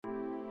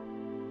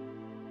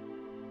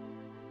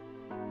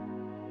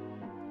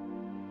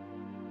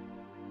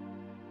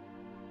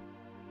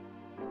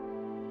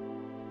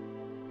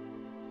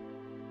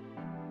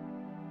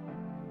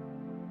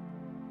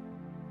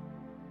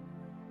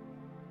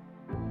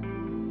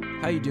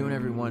How you doing,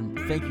 everyone?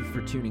 Thank you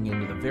for tuning in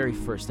to the very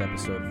first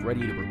episode of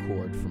Ready to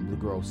Record from Blue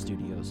Girl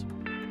Studios.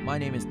 My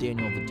name is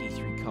Daniel the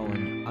D3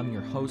 Cohen. I'm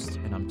your host,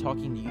 and I'm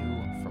talking to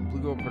you from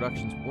Blue Girl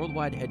Productions'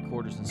 worldwide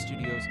headquarters and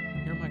studios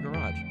here in my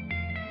garage.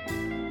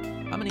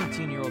 I'm an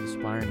 18-year-old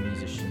aspiring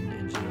musician,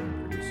 engineer,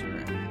 and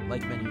producer, and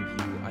like many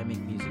of you, I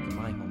make music in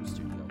my home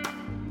studio.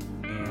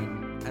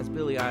 And as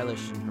Billie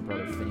Eilish and her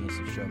brother Phineas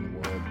have shown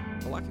the world,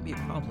 a lot can be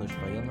accomplished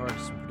by young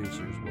artists and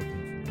producers working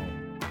from home.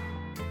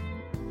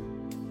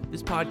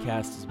 This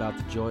podcast is about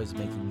the joys of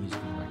making music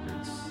and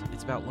records.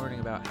 It's about learning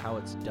about how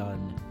it's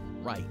done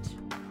right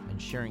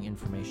and sharing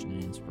information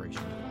and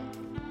inspiration with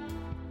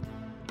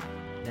all.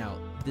 Now,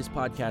 this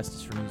podcast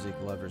is for music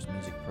lovers,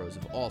 music pros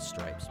of all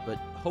stripes, but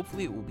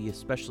hopefully it will be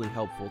especially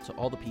helpful to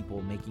all the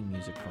people making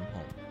music from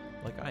home,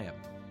 like I am.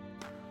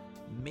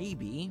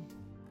 Maybe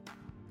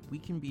we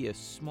can be a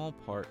small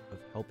part of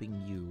helping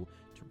you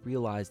to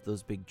realize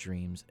those big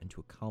dreams and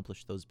to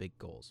accomplish those big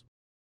goals.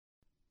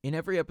 In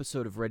every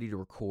episode of Ready to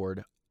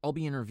Record, I'll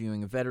be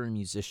interviewing a veteran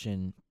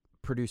musician,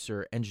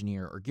 producer,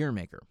 engineer, or gear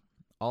maker.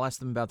 I'll ask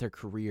them about their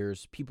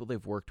careers, people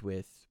they've worked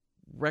with,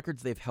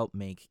 records they've helped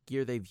make,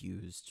 gear they've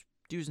used,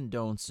 do's and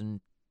don'ts,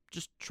 and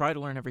just try to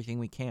learn everything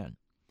we can.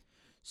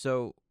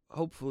 So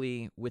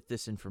hopefully with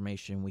this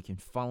information, we can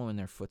follow in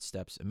their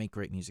footsteps and make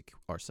great music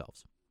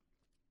ourselves.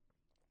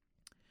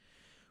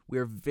 We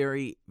are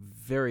very,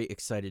 very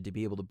excited to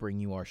be able to bring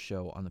you our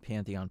show on the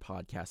Pantheon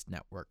Podcast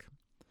Network.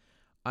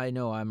 I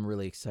know I'm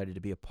really excited to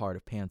be a part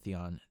of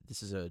Pantheon.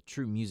 This is a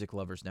true music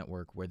lovers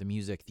network where the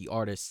music, the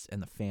artists, and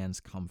the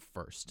fans come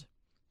first.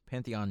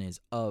 Pantheon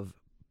is of,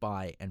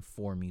 by, and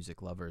for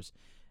music lovers,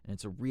 and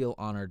it's a real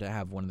honor to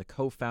have one of the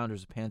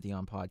co-founders of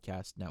Pantheon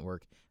Podcast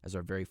Network as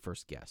our very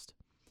first guest.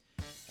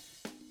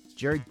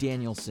 Jerry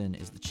Danielson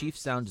is the chief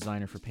sound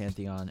designer for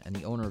Pantheon and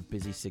the owner of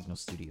Busy Signal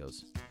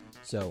Studios.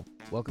 So,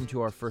 welcome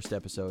to our first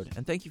episode,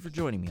 and thank you for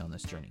joining me on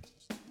this journey.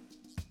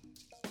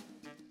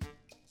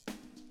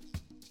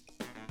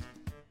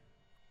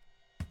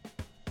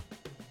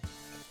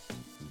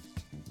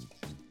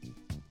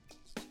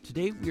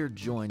 Today we are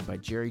joined by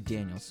Jerry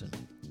Danielson.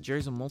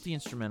 Jerry's a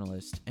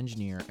multi-instrumentalist,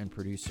 engineer, and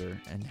producer,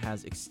 and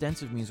has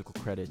extensive musical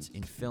credits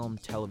in film,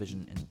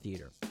 television, and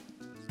theater.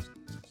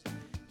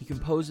 He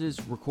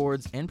composes,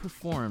 records, and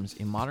performs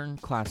in modern,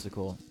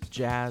 classical,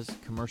 jazz,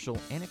 commercial,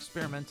 and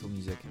experimental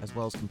music, as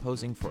well as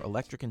composing for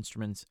electric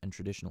instruments and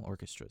traditional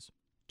orchestras.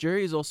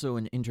 Jerry is also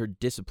an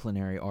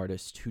interdisciplinary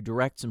artist who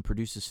directs and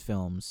produces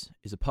films,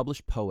 is a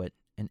published poet,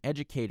 an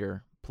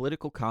educator,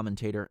 political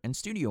commentator, and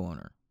studio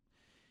owner.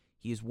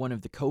 He is one of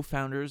the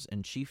co-founders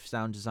and chief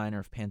sound designer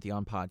of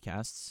Pantheon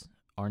Podcasts,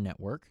 our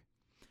network,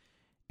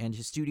 and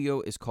his studio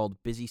is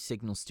called Busy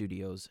Signal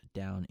Studios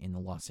down in the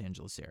Los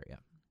Angeles area.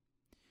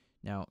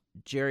 Now,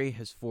 Jerry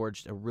has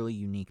forged a really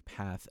unique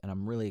path, and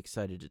I'm really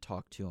excited to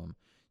talk to him.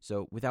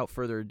 So, without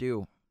further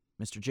ado,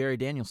 Mr. Jerry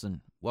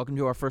Danielson, welcome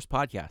to our first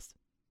podcast.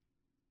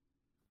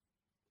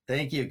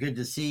 Thank you. Good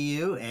to see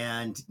you,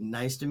 and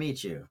nice to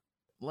meet you.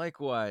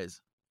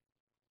 Likewise.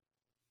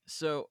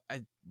 So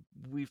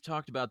we've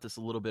talked about this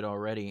a little bit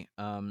already,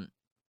 and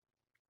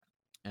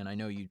I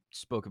know you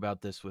spoke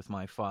about this with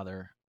my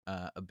father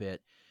a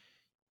bit.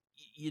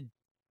 You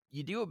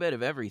do a bit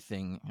of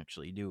everything.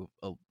 Actually, you do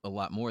a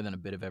lot more than a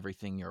bit of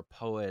everything. You're a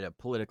poet, a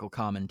political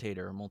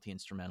commentator, a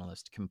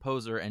multi-instrumentalist,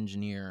 composer,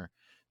 engineer,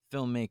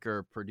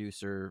 filmmaker,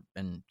 producer,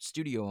 and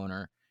studio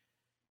owner.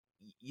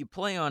 You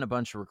play on a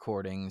bunch of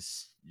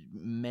recordings,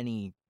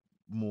 many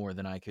more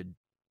than I could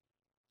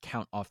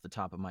count off the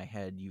top of my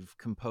head. You've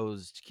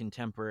composed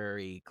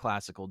contemporary,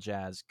 classical,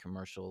 jazz,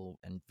 commercial,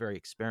 and very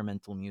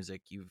experimental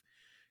music. You've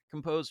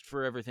composed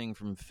for everything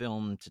from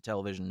film to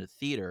television to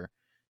theater.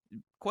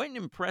 Quite an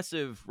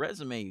impressive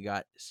resume you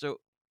got. So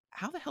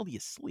how the hell do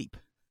you sleep?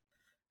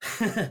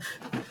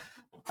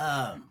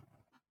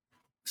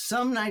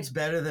 Some nights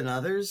better than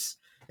others.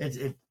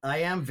 I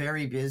am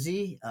very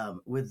busy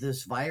with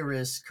this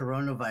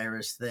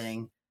coronavirus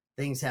thing.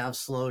 Things have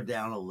slowed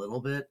down a little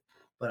bit,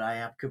 but I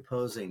am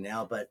composing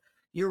now. But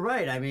you're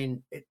right. I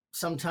mean,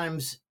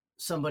 sometimes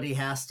somebody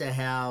has to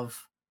have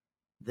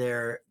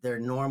their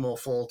normal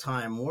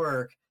full-time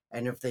work,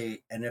 and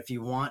if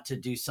you want to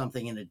do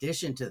something in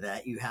addition to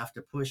that, you have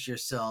to push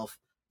yourself.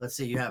 Let's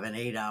say you have an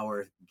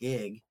 8-hour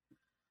gig,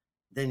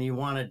 then you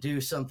want to do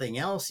something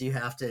else. You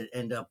have to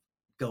end up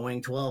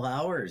going 12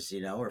 hours,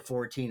 or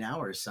 14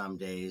 hours some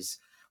days,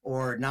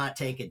 or not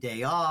take a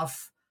day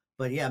off.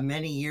 But yeah,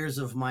 many years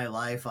of my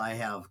life, I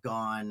have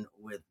gone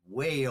with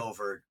way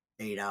over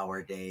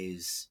 8-hour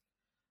days,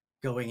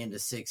 going into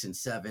 6 and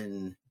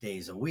 7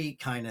 days a week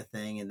kind of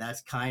thing. And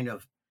that's kind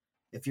of,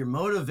 if you're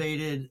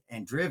motivated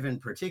and driven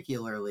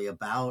particularly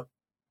about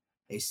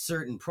a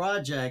certain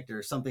project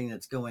or something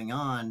that's going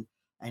on,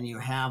 and you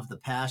have the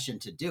passion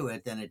to do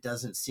it, then it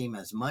doesn't seem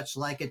as much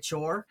like a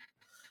chore.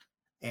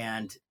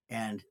 And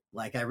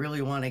like, I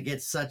really want to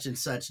get such and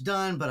such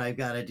done, but I've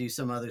got to do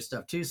some other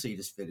stuff too. So you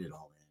just fit it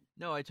all in.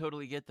 No, I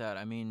totally get that.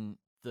 I mean,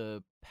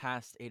 the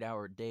past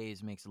 8-hour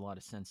days makes a lot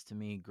of sense to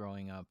me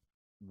growing up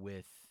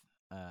with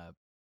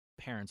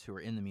parents who are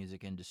in the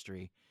music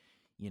industry.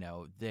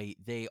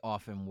 they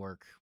often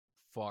work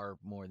far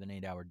more than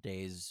 8-hour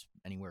days,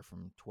 anywhere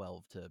from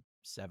 12 to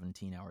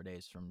 17-hour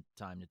days from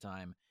time to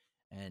time.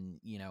 And,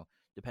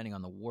 depending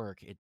on the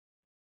work, it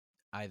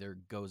either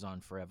goes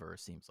on forever or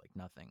seems like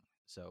nothing.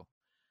 So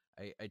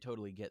I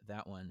totally get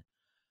that one.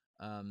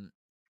 Um,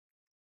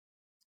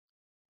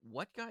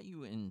 what got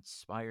you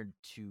inspired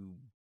to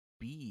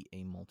be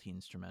a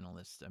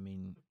multi-instrumentalist? I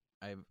mean,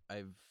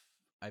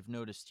 I've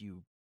noticed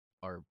you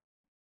are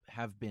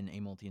have been a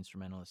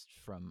multi-instrumentalist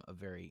from a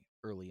very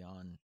early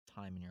on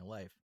time in your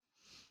life.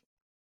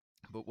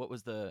 But what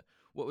was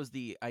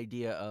the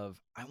idea of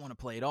I want to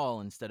play it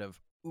all instead of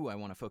ooh, I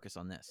want to focus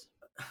on this?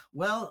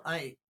 Well,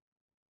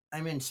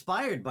 I'm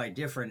inspired by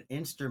different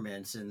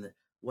instruments, and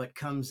what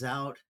comes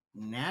out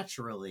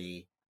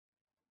naturally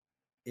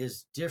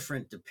is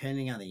different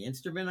depending on the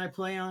instrument I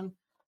play on.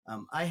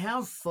 I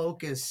have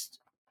focused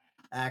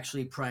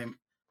actually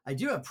I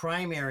do have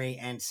primary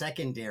and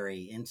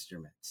secondary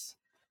instruments.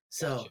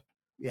 So Gotcha.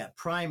 yeah,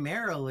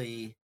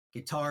 primarily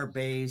guitar,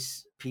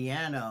 bass,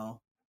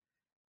 piano,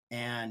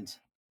 and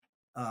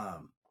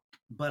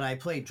but I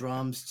play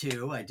drums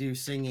too. I do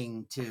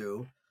singing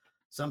too.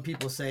 Some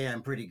people say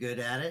I'm pretty good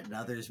at it, and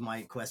others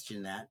might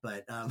question that.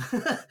 But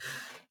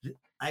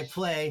I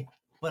play,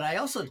 but I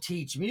also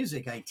teach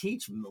music. I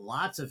teach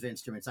lots of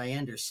instruments. I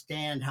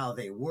understand how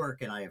they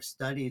work, and I have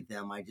studied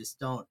them. I just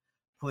don't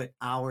put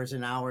hours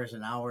and hours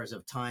and hours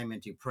of time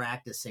into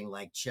practicing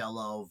like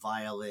cello,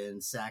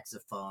 violin,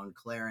 saxophone,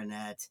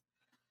 clarinet,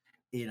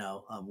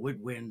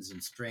 woodwinds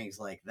and strings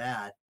like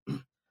that,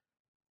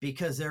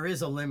 because there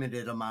is a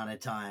limited amount of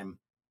time.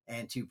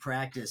 And to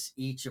practice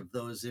each of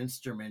those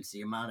instruments,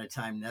 the amount of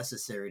time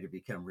necessary to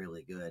become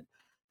really good.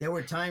 There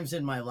were times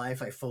in my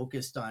life I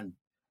focused on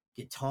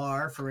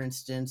guitar, for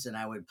instance, and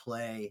I would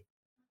play,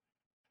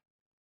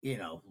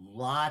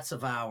 lots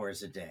of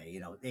hours a day,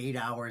 8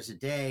 hours a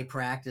day,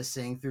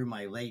 practicing through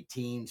my late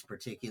teens,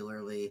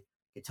 particularly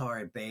guitar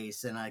and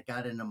bass. And I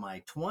got into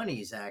my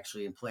 20s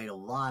actually and played a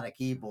lot of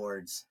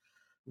keyboards,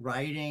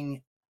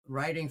 writing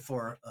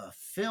for a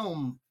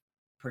film,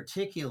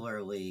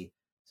 particularly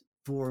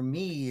for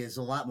me is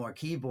a lot more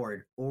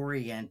keyboard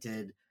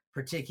oriented,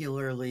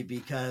 particularly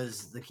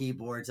because the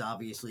keyboards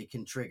obviously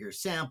can trigger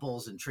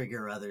samples and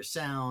trigger other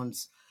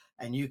sounds,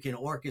 and you can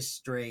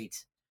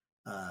orchestrate.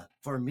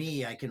 For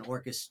me, I can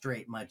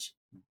orchestrate much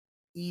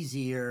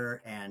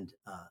easier and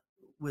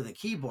with a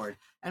keyboard,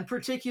 and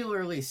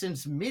particularly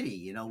since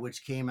MIDI,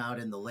 which came out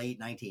in the late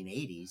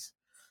 1980s,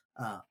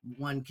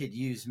 one could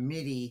use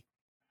MIDI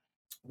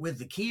with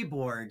the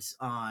keyboards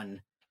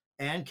on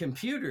and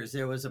computers.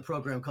 There was a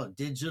program called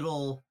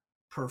Digital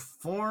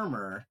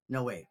Performer.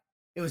 No, wait.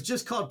 It was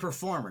just called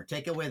Performer.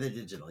 Take away the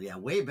digital. Yeah,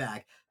 way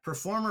back.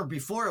 Performer,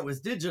 before it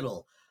was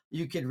digital,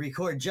 you could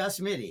record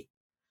just MIDI.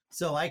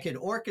 So I could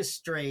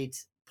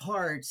orchestrate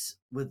parts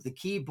with the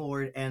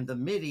keyboard and the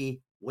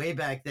MIDI way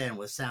back then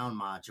with sound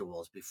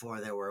modules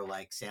before there were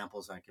like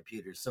samples on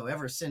computers. So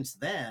ever since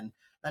then,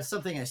 that's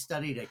something I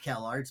studied at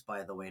Cal Arts,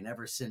 by the way. And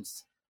ever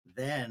since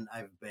then,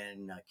 I've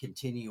been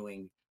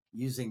continuing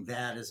using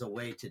that as a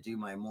way to do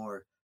my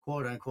more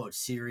quote unquote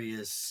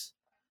serious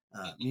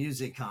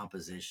music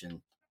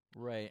composition.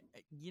 Right.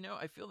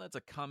 I feel that's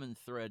a common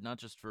thread, not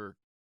just for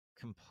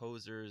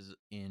composers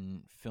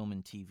in film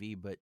and TV,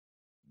 but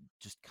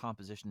just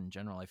composition in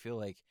general. I feel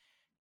like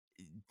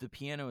the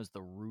piano is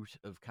the root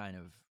of kind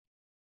of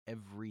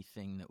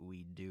everything that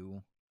we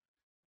do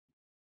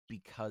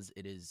because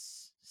it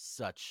is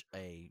such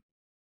a,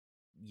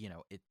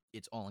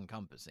 it's all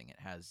encompassing. It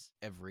has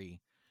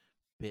every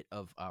bit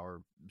of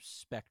our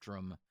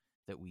spectrum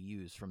that we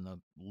use, from the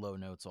low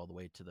notes all the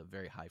way to the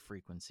very high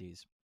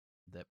frequencies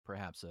that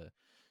perhaps a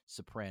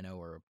soprano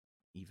or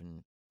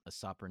even a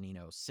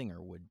sopranino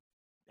singer would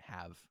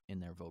have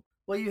in their vocal.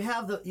 Well, you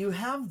have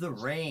the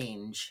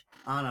range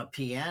on a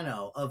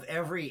piano of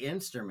every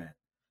instrument.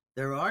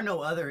 There are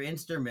no other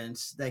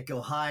instruments that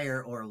go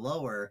higher or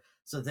lower.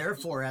 So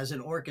therefore, as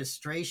an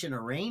orchestration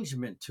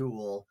arrangement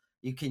tool,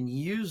 you can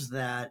use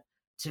that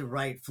to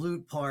write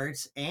flute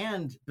parts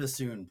and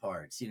bassoon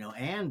parts,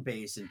 and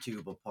bass and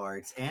tuba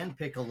parts and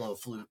piccolo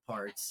flute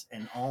parts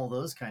and all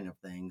those kind of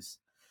things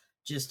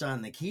just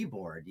on the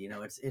keyboard.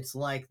 It's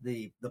like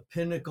the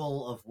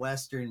pinnacle of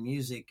Western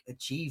music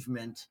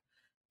achievement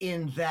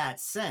in that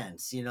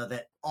sense,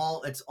 that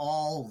it's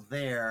all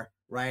there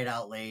laid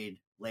out right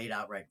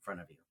in front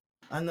of you.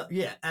 On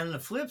the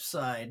flip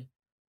side,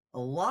 a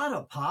lot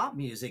of pop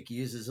music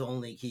uses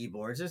only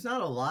keyboards. There's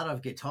not a lot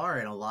of guitar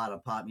in a lot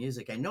of pop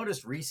music. I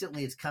noticed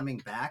recently it's coming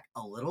back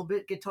a little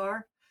bit,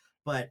 guitar,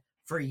 but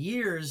for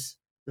years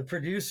the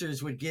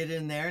producers would get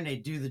in there and they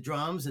do the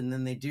drums and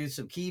then they do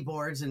some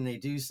keyboards and they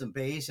do some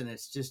bass, and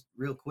it's just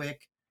real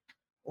quick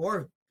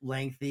or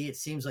lengthy. It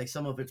seems like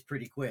some of it's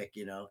pretty quick,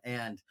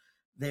 and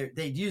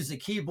they'd use the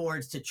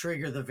keyboards to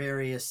trigger the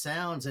various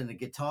sounds, and the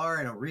guitar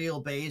and a real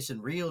bass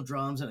and real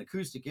drums and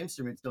acoustic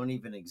instruments don't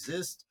even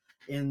exist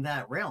in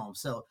that realm.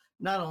 So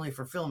not only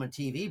for film and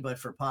TV, but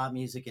for pop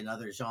music and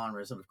other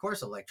genres, and of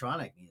course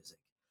electronic music,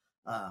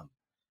 right.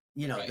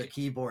 The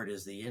keyboard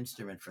is the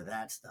instrument for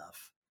that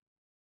stuff.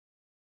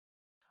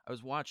 I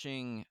was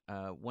watching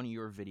one of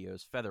your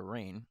videos, Feather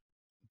Rain.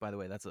 By the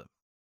way, that's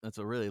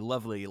a really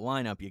lovely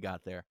lineup you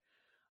got there.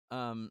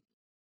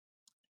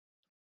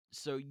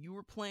 So you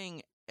were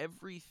playing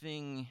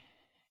everything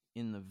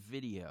in the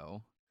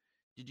video.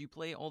 Did you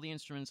play all the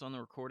instruments on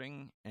the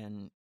recording?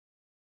 And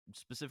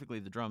specifically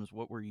the drums,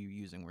 what were you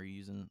using? Were you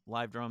using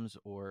live drums,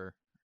 or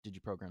did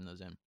you program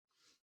those in?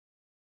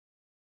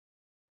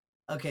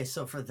 Okay,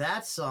 so for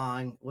that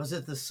song, was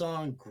it the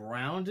song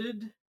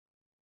Grounded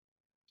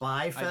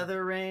by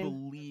Feather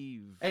Rain?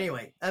 Believe.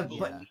 Anyway,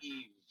 but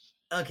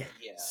okay,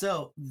 Yeah.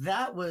 so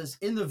that was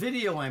in the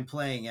video. I'm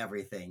playing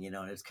everything, and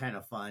it's kind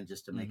of fun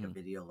just to make a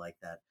video like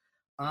that.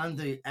 On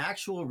the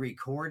actual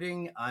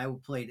recording, I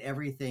played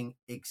everything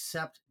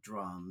except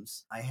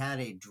drums. I had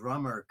a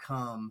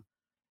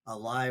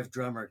live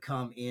drummer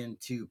come in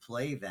to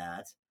play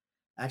that.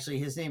 Actually,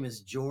 his name is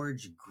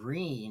George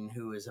Green,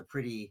 who is a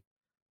pretty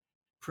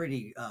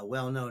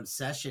well-known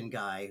session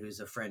guy who's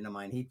a friend of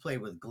mine. He played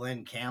with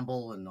Glenn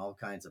Campbell and all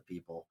kinds of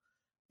people.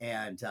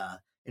 And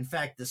in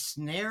fact, the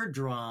snare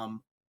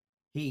drum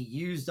he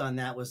used on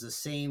that was the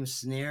same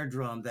snare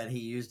drum that he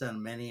used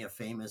on many a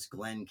famous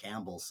Glenn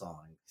Campbell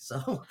song.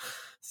 So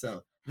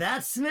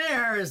that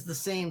snare is the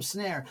same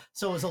snare.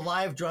 So it was a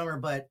live drummer,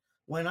 but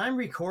when I'm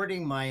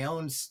recording my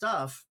own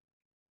stuff,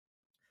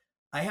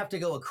 I have to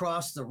go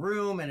across the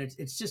room, and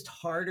it's just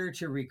harder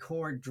to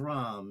record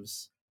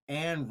drums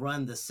and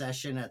run the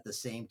session at the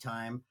same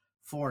time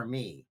for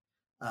me.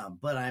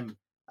 But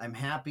I'm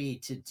happy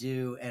to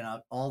do,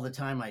 and all the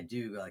time I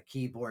do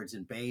keyboards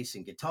and bass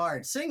and guitar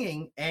and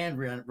singing and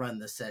run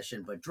the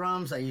session. But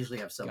drums, I usually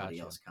have somebody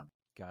else come.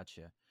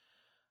 Gotcha.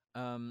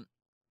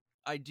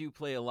 I do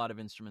play a lot of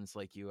instruments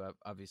like you.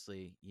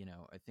 Obviously,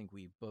 I think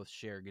we both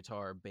share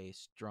guitar,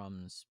 bass,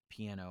 drums,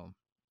 piano,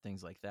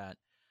 things like that.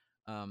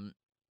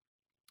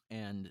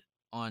 And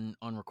on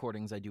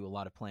recordings, I do a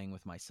lot of playing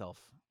with myself,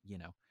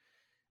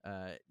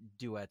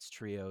 duets,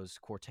 trios,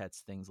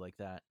 quartets, things like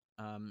that.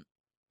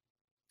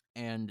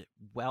 And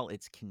while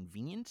it's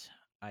convenient,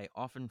 I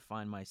often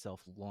find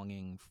myself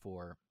longing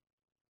for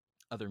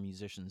other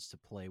musicians to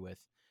play with,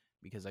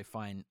 because I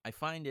find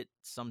it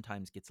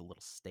sometimes gets a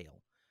little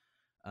stale.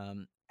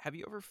 Have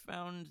you ever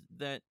found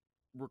that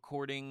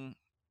recording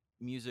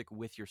music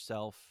with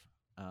yourself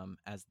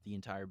as the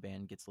entire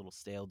band gets a little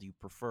stale? Do you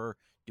prefer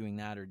doing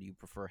that, or do you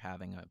prefer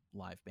having a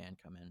live band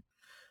come in?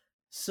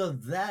 So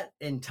that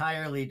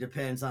entirely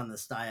depends on the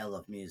style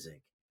of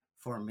music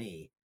for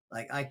me.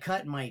 Like, I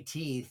cut my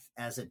teeth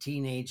as a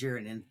teenager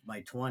and in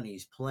my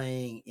 20s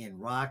playing in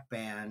rock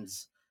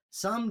bands,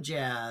 some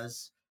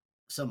jazz,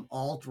 some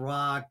alt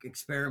rock,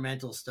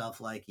 experimental stuff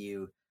like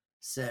you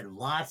said,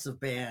 lots of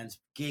bands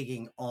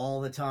gigging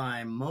all the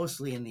time,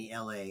 mostly in the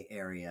LA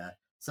area,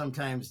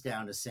 sometimes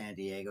down to San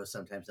Diego,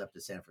 sometimes up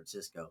to San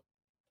Francisco.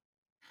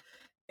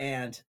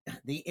 And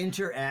the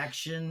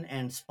interaction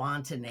and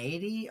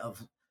spontaneity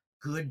of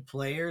good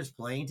players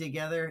playing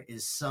together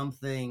is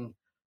something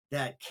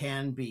that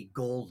can be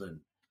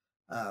golden.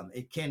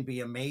 It can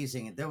be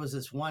amazing. There was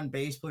this one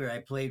bass player I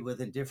played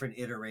with in different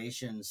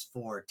iterations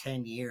for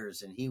 10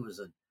 years, and he was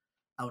an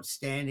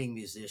outstanding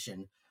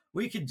musician.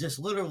 We could just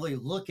literally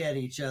look at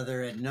each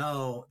other and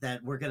know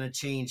that we're going to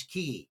change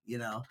key,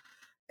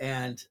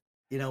 and,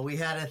 we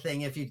had a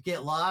thing, if you'd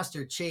get lost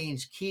or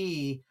change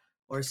key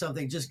or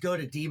something, just go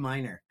to D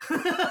minor.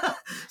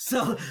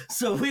 So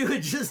we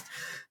would just,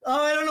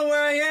 I don't know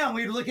where I am.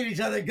 We'd look at each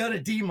other, go to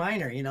D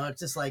minor, it's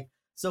just like,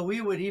 so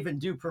we would even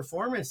do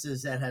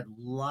performances that had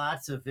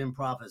lots of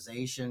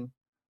improvisation.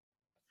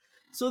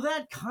 So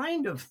that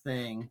kind of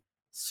thing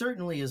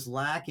certainly is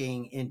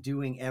lacking in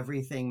doing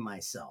everything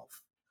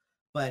myself.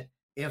 But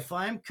if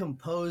I'm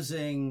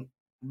composing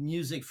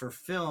music for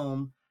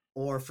film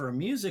or for a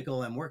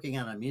musical, I'm working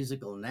on a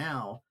musical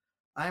now,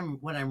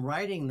 when I'm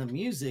writing the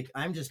music,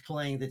 I'm just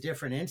playing the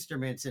different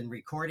instruments and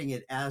recording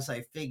it as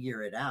I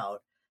figure it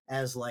out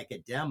as like a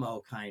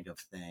demo kind of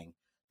thing.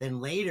 Then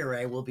later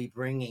I will be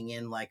bringing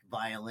in like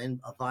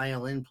a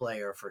violin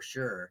player for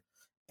sure,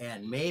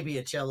 and maybe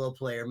a cello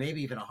player,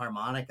 maybe even a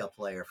harmonica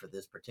player for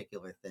this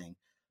particular thing,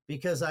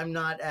 because I'm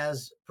not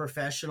as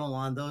professional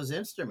on those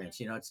instruments.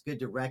 It's good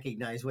to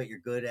recognize what you're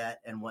good at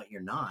and what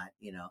you're not,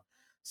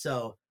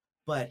 So,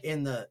 but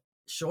in the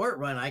short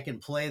run, I can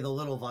play the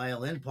little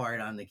violin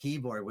part on the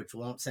keyboard, which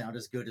won't sound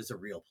as good as a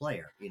real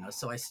player,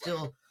 So I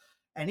still,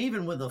 and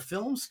even with a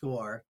film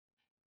score,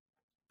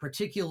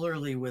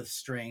 particularly with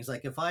strings,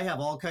 like if I have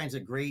all kinds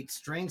of great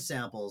string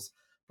samples,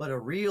 but a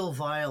real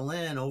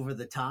violin over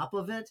the top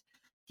of it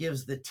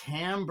gives the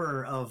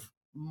timbre of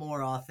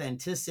more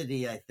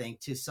authenticity, I think,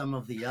 to some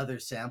of the other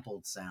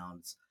sampled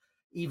sounds,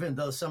 even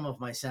though some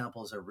of my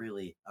samples are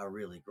really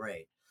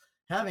great.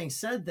 Having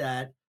said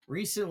that,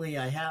 recently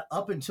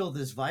up until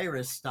this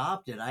virus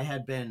stopped it, I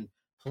had been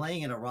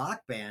playing in a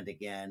rock band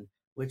again,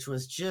 which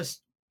was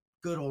just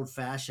good old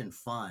fashioned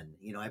fun.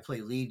 I play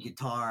lead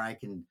guitar. I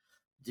can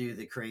do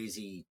the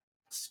crazy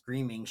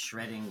screaming,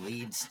 shredding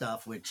lead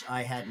stuff, which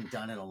I hadn't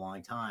done in a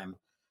long time.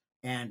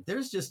 And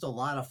there's just a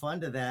lot of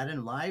fun to that.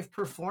 And live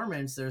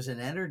performance, there's an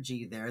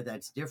energy there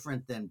that's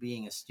different than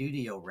being a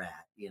studio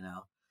rat, you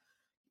know.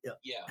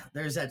 Yeah.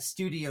 There's that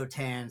studio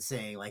tan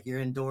saying, like, you're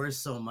indoors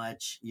so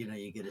much, you know,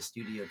 you get a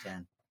studio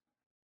tan.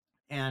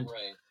 And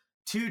right.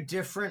 Two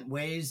different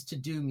ways to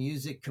do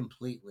music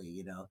completely,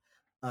 you know.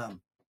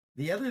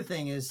 The other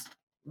thing is,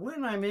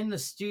 when I'm in the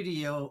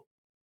studio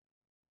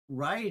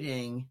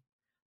writing,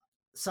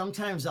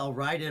 sometimes I'll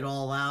write it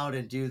all out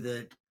and do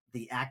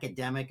the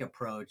academic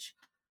approach,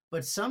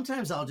 but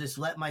sometimes I'll just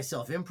let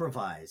myself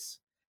improvise.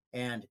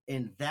 And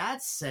in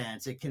that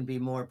sense, it can be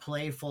more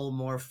playful,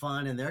 more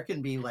fun, and there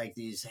can be like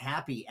these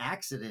happy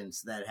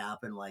accidents that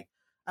happen. Like,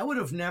 I would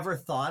have never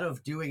thought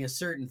of doing a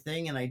certain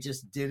thing, and I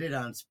just did it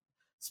on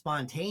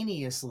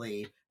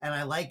spontaneously, and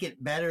I like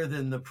it better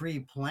than the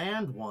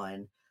pre-planned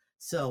one.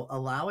 So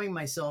allowing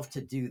myself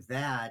to do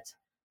that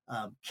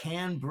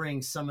can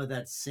bring some of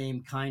that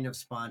same kind of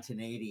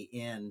spontaneity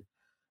in.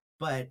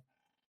 But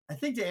I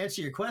think, to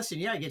answer your question,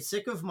 yeah, I get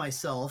sick of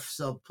myself.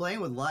 So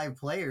playing with live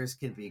players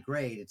can be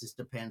great. It just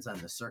depends on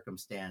the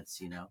circumstance,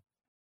 you know.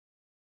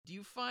 Do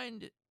you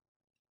find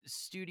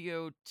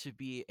studio to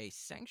be a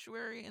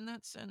sanctuary in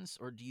that sense,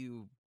 or do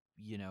you,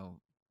 you know,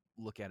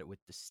 look at it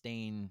with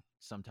disdain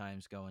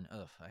sometimes, going,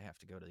 ugh, I have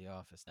to go to the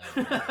office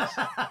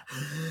now?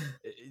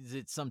 Is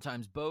it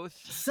sometimes both?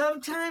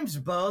 Sometimes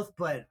both,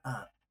 but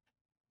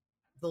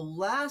the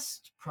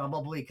last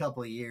probably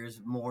couple of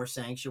years, more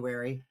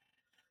sanctuary.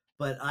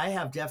 But I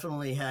have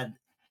definitely had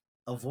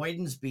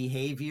avoidance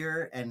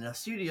behavior, and the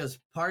studio's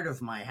part of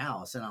my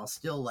house, and I'll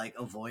still like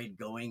avoid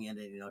going in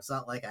it. You know, it's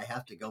not like I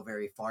have to go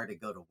very far to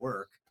go to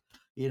work,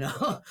 you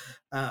know.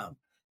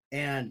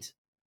 And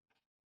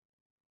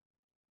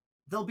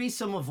there'll be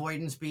some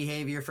avoidance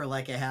behavior for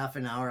like a half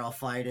an hour. I'll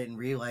fight it and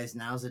realize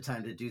now's the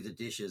time to do the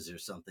dishes or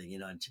something, you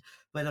know.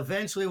 But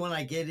eventually, when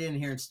I get in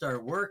here and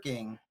start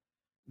working,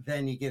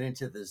 then you get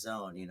into the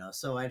zone, you know.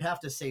 So I'd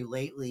have to say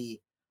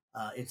lately,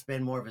 it's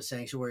been more of a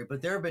sanctuary,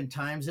 but there have been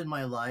times in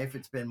my life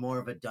it's been more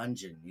of a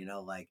dungeon, you know,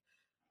 like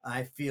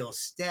I feel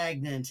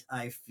stagnant,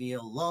 I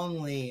feel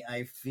lonely,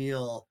 I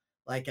feel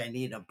like I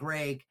need a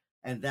break,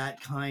 and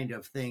that kind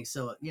of thing.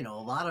 So, you know,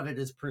 a lot of it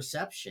is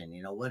perception,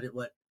 you know,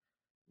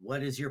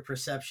 what is your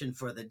perception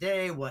for the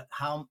day?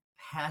 How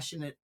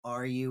passionate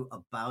are you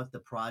about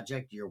the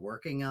project you're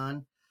working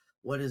on?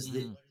 What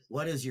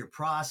is your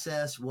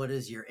process? What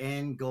is your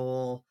end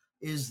goal?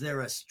 Is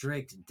there a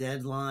strict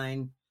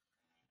deadline?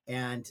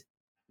 And,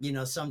 you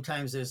know,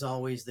 sometimes there's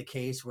always the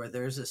case where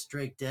there's a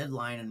strict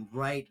deadline, and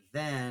right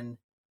then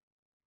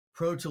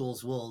Pro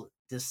Tools will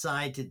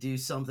decide to do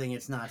something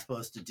it's not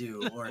supposed to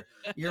do, or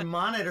your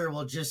monitor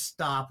will just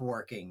stop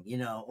working, you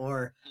know,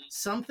 or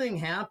something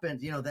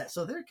happened, you know, that,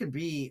 so there could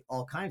be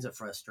all kinds of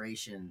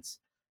frustrations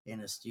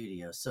in a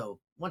studio. So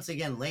once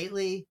again,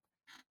 lately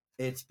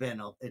it's been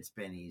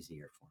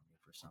easier for me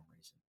for some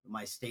reason.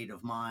 My state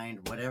of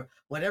mind,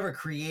 whatever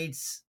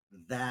creates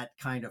that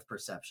kind of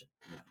perception,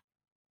 you know.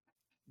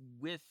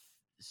 With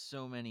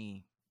so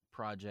many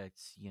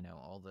projects, you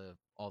know,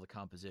 all the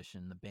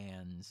composition, the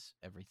bands,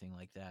 everything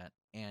like that,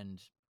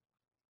 and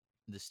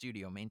the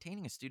studio,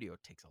 maintaining a studio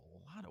takes a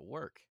lot of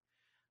work.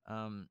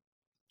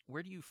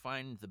 Where do you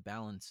find the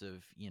balance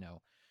of, you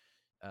know,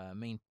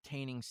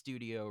 maintaining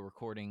studio,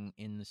 recording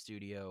in the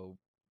studio,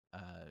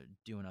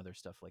 doing other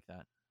stuff like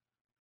that?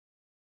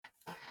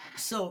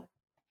 So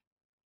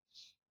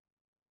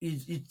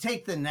you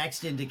take the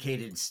next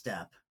indicated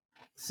step.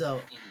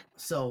 So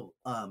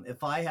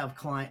if I have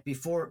client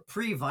before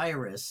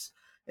pre-virus,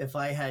 if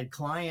I had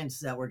clients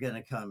that were going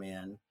to come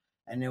in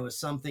and there was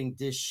something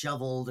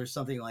disheveled or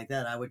something like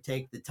that, I would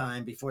take the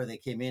time before they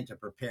came in to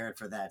prepare it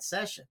for that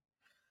session.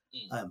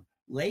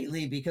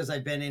 Lately, because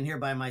I've been in here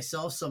by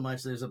myself so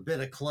much, there's a bit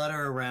of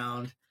clutter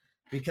around,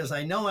 because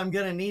I know I'm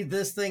going to need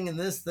this thing, and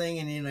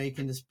you know, you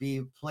can just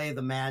play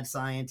the mad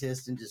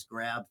scientist and just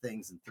grab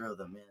things and throw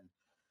them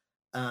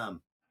in.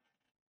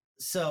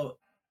 So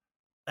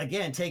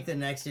again, take the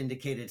next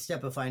indicated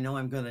step. If I know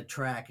I'm going to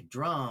track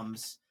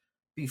drums,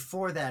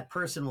 before that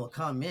person will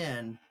come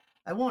in,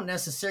 I won't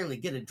necessarily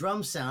get a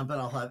drum sound, but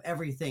I'll have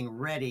everything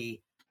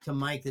ready to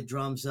mic the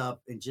drums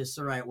up in just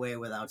the right way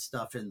without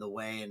stuff in the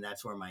way. And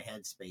that's where my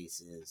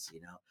headspace is,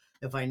 you know.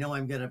 If I know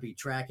I'm going to be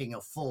tracking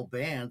a full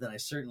band, then I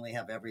certainly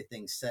have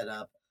everything set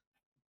up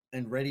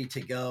and ready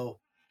to go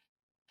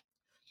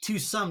to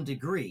some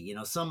degree. You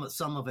know, some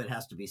of it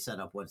has to be set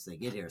up once they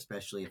get here,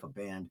 especially if a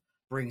band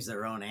brings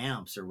their own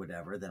amps or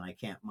whatever, then I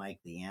can't mic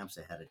the amps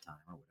ahead of time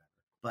or whatever.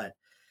 But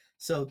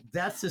so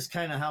that's just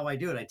kind of how I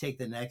do it. I take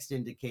the next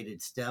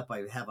indicated step.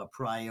 I have a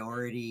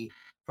priority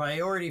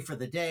for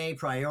the day,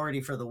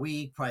 priority for the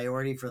week,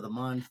 priority for the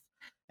month,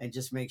 and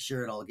just make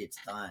sure it all gets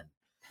done.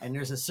 And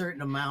there's a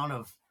certain amount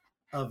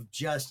of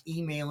just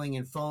emailing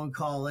and phone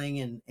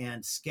calling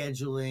and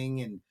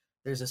scheduling, and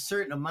there's a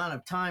certain amount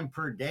of time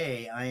per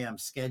day I am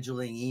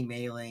scheduling,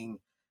 emailing,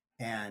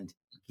 and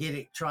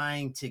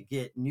trying to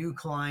get new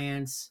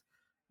clients,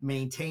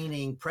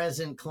 maintaining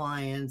present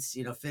clients,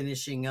 you know,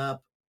 finishing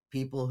up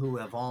people who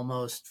have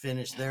almost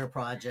finished their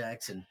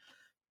projects, and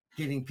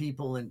getting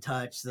people in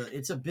touch.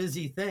 It's a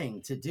busy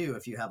thing to do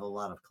if you have a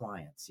lot of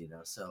clients,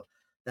 so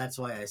that's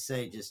why I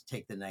say just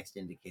take the next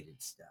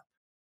indicated step.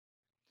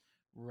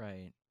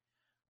 Right.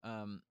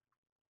 Um,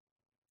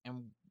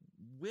 and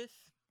with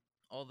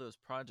all those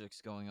projects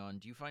going on,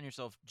 do you find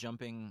yourself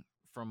jumping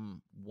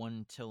from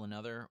one till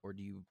another, or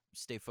do you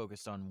stay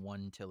focused on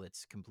one till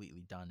it's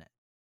completely done?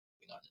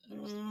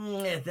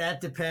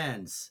 That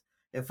depends.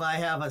 If I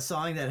have a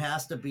song that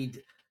has to be,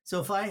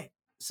 so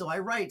I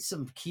write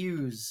some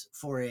cues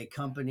for a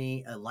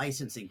company, a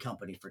licensing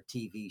company for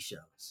TV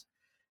shows.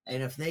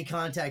 And if they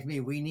contact me,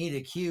 we need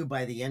a cue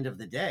by the end of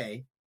the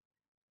day,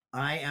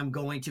 I am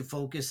going to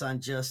focus on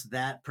just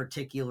that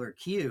particular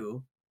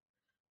cue.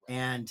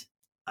 And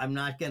I'm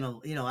not going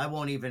to, I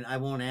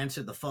won't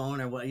answer the phone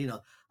or what,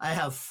 I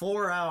have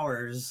 4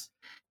 hours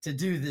to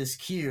do this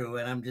cue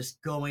and I'm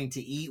just going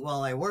to eat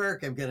while I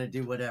work. I'm going to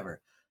do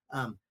whatever.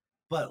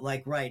 But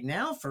like right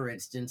now, for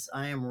instance,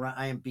 I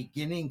am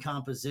beginning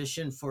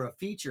composition for a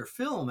feature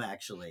film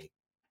actually,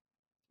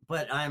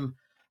 but I'm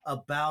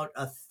about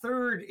a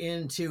third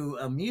into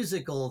a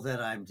musical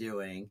that I'm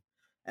doing.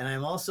 And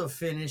I'm also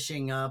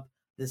finishing up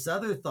this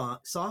other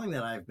song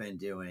that I've been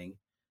doing.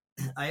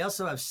 I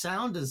also have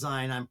sound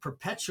design I'm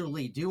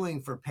perpetually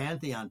doing for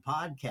Pantheon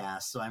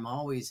podcasts. So I'm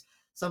always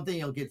something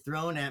you'll get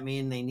thrown at me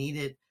and they need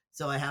it.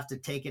 So I have to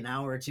take an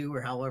hour or two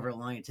or however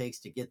long it takes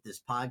to get this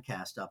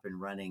podcast up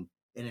and running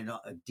in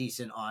a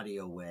decent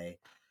audio way.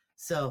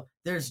 So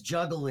there's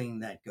juggling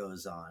that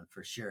goes on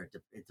for sure.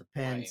 It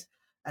depends.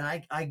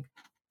 Right. And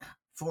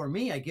for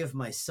me, I give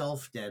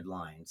myself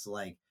deadlines.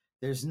 Like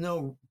there's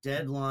no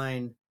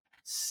deadline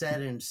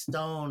set in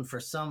stone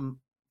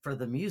for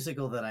the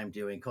musical that I'm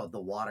doing called The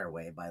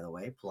Waterway, by the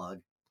way,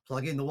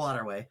 plugging The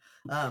Waterway,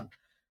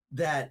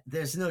 that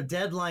there's no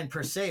deadline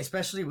per se,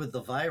 especially with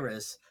the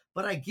virus,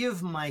 but I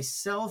give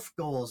myself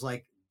goals.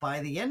 Like by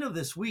the end of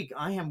this week,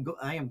 I am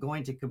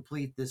going to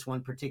complete this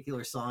one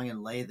particular song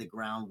and lay the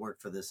groundwork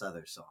for this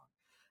other song.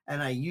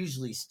 And I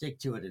usually stick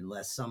to it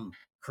unless some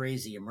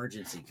crazy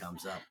emergency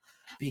comes up,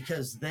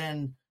 because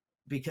then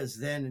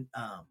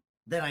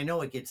I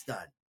know it gets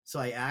done. So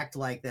I act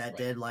like that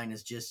deadline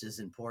is just as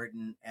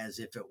important as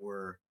if it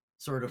were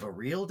sort of a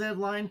real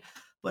deadline.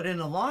 But in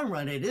the long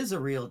run, it is a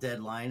real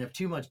deadline. If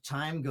too much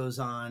time goes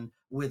on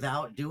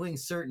without doing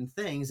certain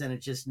things,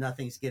 and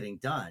nothing's getting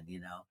done,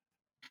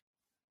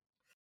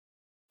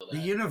 The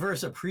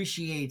universe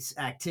appreciates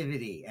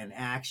activity and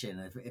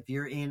action. If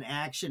you're in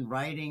action,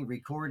 writing,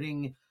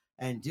 recording,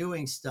 and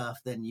doing stuff,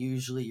 then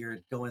usually you're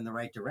going the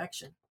right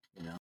direction,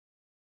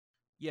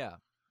 Yeah.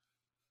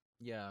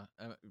 Yeah.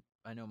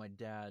 I know my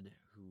dad,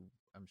 who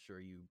I'm sure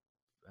you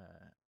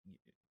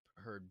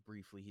heard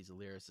briefly, he's a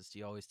lyricist.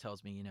 He always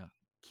tells me,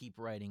 keep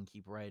writing,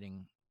 keep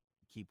working,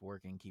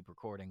 keep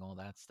recording, all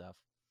that stuff.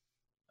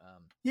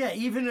 Yeah,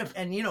 even if,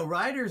 and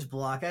writer's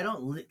block, I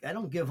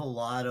don't give a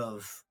lot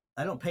of,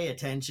 I don't pay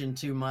attention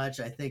too much.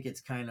 I think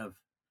it's kind of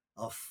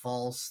a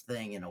false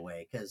thing in a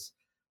way, because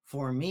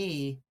for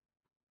me,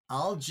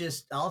 I'll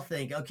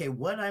think, okay,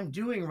 what I'm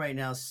doing right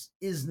now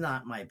is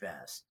not my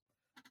best,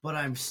 but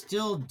I'm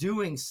still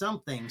doing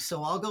something.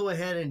 So I'll go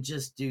ahead and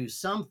just do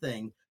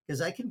something,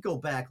 because I can go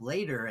back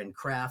later and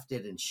craft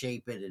it and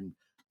shape it and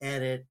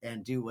edit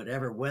and do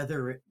whatever,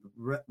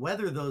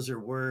 whether those are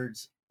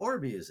words or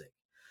music.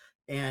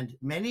 And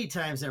many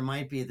times there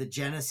might be the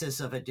genesis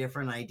of a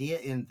different idea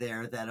in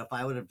there that if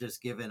I would have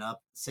just given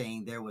up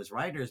saying there was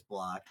writer's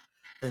block,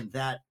 then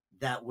that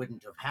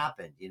wouldn't have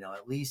happened.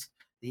 At least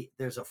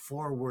there's a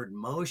forward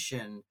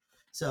motion.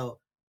 So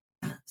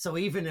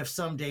even if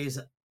some days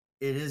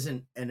it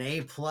isn't an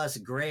A+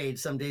 grade,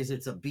 some days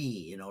it's a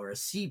B, or a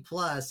C+,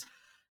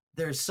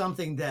 there's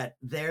something that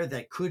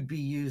could be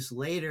used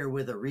later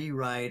with a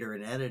rewrite or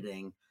an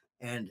editing.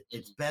 And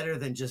it's better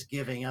than just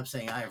giving up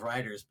saying I have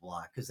writer's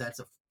block, because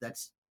that's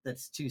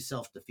too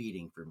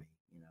self-defeating for me,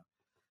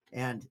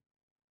 And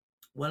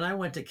when I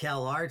went to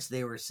Cal Arts,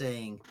 they were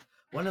saying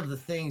one of the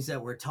things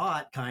that we're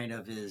taught kind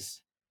of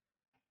is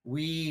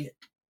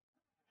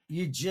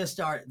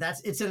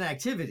it's an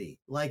activity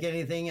like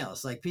anything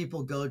else. Like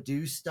people go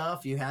do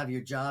stuff, you have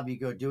your job, you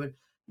go do it,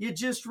 you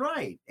just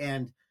write.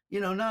 And,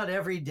 not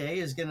every day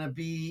is going to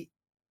be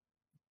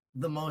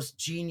the most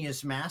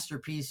genius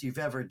masterpiece you've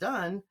ever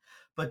done,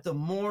 but the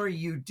more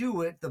you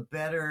do it, the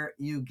better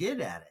you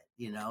get at it.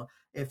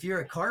 If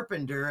you're a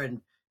carpenter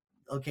and,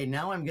 okay,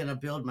 now I'm going to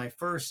build my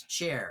first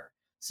chair.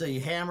 So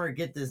you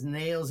get the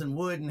nails and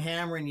wood and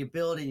hammer and you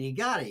build it and you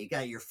got it. You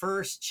got your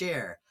first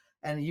chair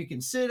and you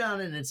can sit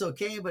on it and it's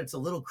okay, but it's a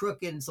little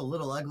crooked. It's a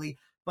little ugly,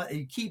 but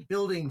you keep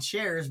building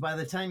chairs. By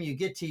the time you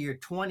get to your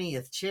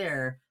 20th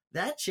chair,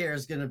 that chair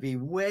is going to be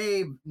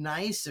way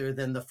nicer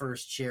than the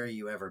first chair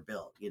you ever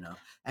built,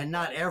 and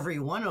not every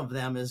one of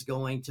them is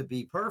going to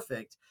be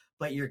perfect,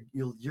 but you're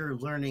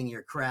learning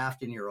your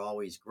craft and you're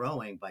always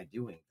growing by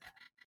doing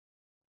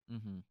that.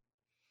 Mm-hmm.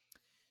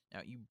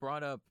 Now you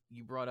brought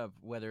up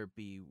whether it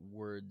be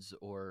words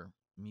or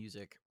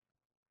music.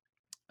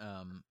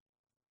 And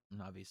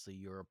obviously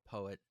you're a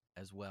poet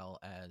as well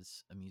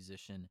as a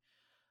musician.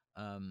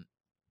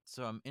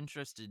 So I'm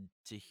interested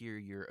to hear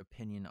your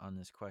opinion on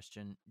this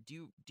question.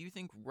 Do you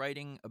think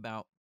writing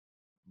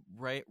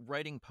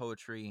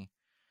poetry,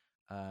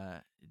 uh,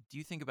 do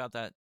you think about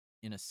that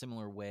in a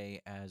similar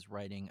way as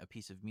writing a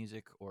piece of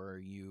music, or are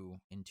you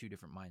in two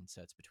different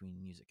mindsets between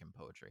music and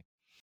poetry?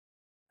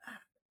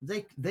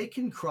 They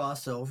can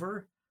cross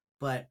over,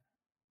 but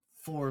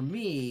for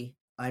me,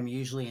 I'm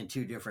usually in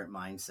two different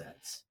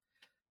mindsets.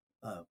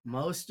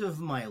 Most of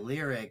my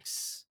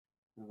lyrics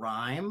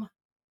rhyme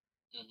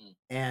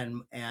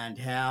and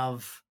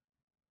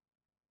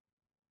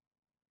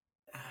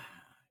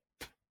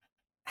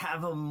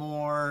have a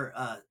more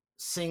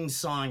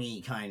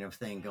sing-songy kind of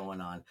thing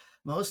going on.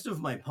 Most of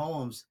my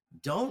poems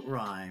don't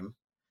rhyme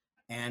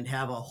and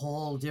have a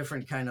whole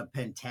different kind of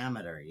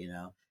pentameter,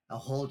 a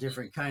whole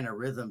different kind of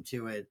rhythm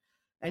to it.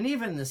 And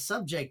even the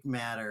subject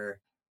matter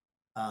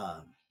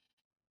uh,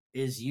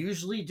 is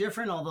usually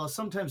different, although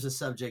sometimes the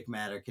subject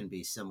matter can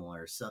be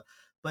similar. So,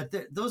 but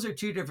those are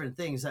two different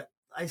things.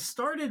 I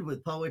started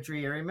with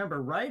poetry. I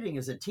remember writing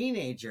as a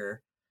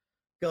teenager,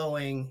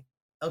 going,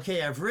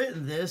 okay, I've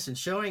written this and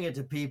showing it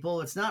to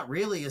people. It's not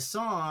really a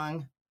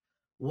song.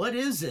 What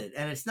is it?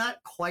 And it's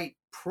not quite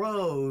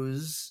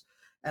prose.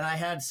 And I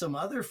had some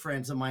other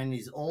friends of mine,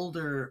 these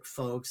older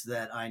folks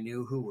that I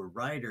knew who were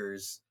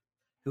writers,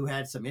 who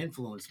had some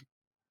influence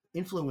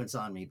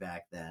on me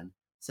back then,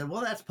 said,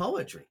 well, that's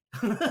poetry.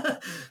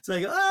 So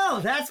I go, oh,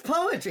 that's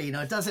poetry.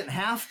 It doesn't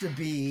have to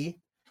be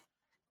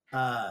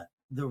the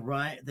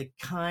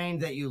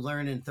kind that you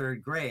learn in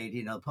third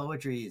grade.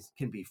 Poetry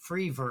can be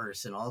free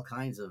verse and all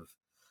kinds of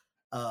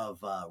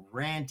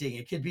ranting.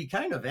 It could be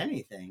kind of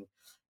anything.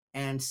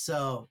 And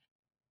so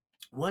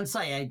once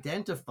I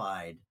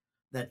identified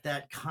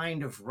that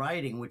kind of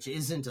writing, which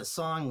isn't a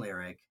song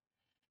lyric,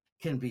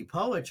 can be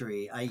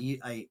poetry,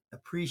 I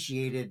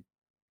appreciated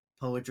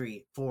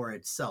poetry for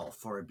itself,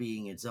 for it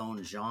being its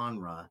own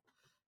genre.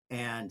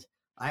 And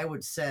I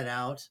would set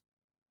out,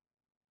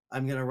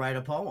 I'm going to write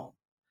a poem,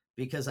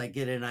 because I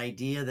get an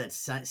idea that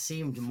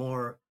seemed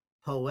more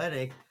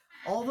poetic.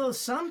 Although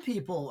some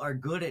people are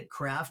good at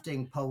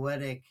crafting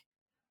poetic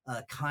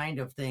kind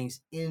of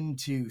things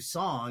into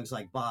songs,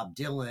 like Bob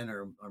Dylan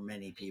or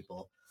many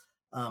people,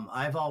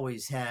 I've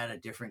always had a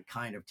different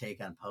kind of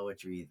take on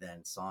poetry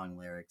than song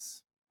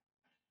lyrics.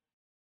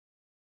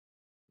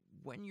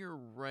 When you're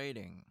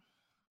writing,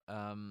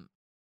 um,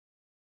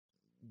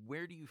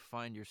 where do you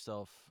find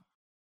yourself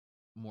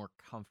more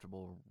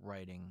comfortable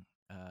writing?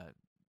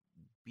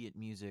 Be it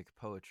music,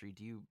 poetry.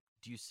 Do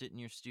you sit in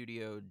your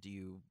studio? Do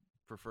you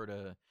prefer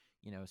to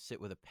sit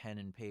with a pen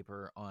and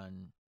paper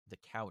on the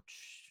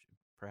couch,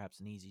 perhaps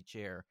an easy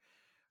chair?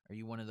 Are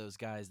you one of those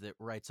guys that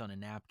writes on a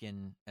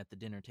napkin at the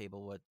dinner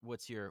table?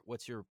 What's your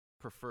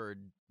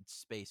preferred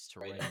space to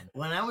write in?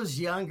 When I was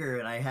younger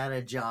and I had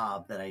a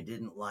job that I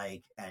didn't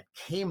like at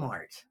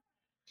Kmart,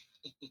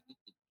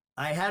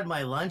 I had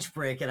my lunch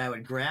break and I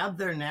would grab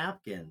their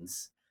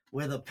napkins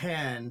with a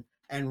pen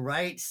and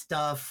write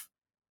stuff,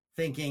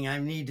 thinking I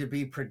need to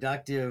be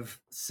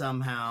productive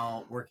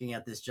somehow working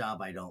at this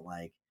job I don't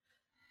like.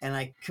 And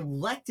I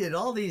collected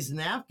all these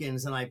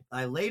napkins, and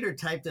I later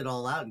typed it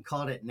all out and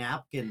called it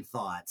Napkin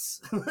Thoughts.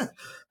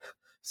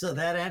 So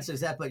that answers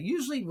that. But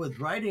usually with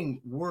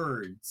writing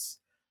words,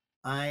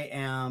 I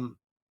am,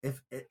 if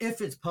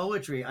it's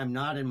poetry, I'm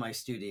not in my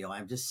studio.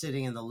 I'm just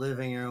sitting in the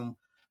living room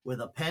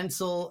with a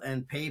pencil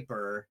and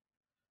paper,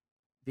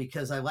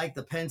 because I like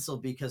the pencil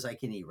because I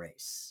can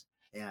erase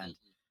and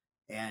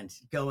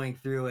going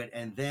through it.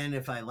 And then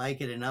if I like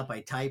it enough,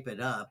 I type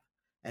it up.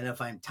 And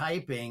if I'm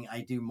typing, I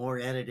do more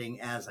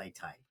editing as I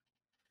type.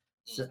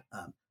 So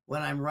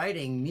when I'm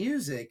writing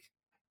music,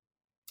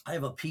 I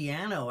have a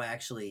piano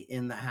actually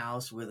in the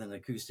house with an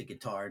acoustic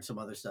guitar and some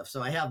other stuff.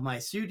 So I have my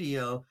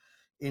studio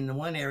in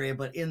one area,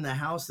 but in the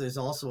house, there's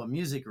also a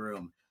music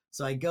room.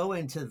 So I go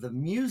into the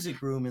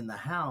music room in the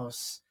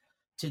house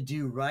to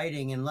do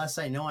writing, unless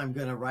I know I'm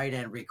going to write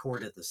and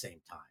record at the same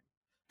time.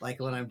 Like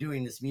when I'm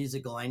doing this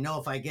musical, I know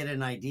if I get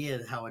an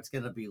idea how it's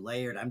going to be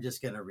layered, I'm just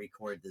going to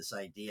record this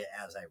idea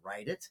as I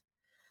write it.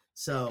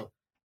 So,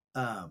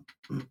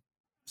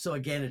 so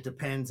again, it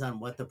depends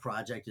on what the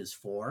project is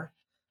for.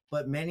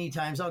 But many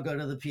times I'll go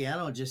to the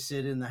piano and just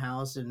sit in the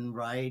house and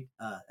write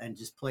and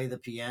just play the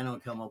piano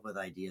and come up with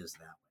ideas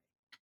that way.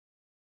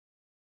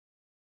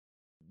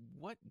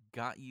 What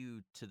got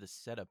you to the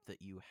setup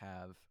that you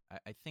have?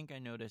 I think I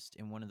noticed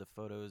in one of the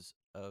photos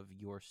of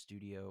your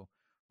studio,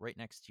 right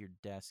next to your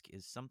desk,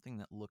 is something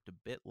that looked a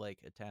bit like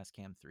a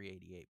Tascam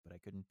 388, but I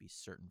couldn't be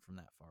certain from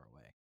that far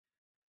away.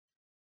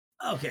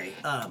 Okay.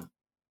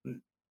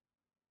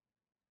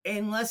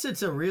 Unless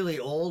it's a really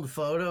old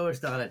photo,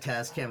 it's not a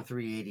Tascam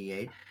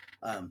 388.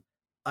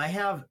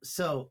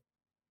 So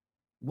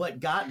what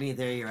got me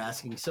there, you're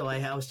asking. So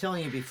I was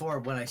telling you before,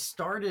 when I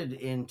started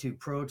into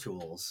Pro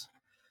Tools,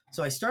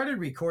 so I started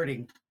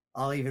recording,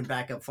 I'll even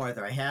back up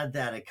farther. I had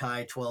that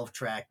Akai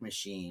 12-track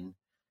machine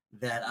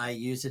that I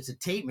use. It's a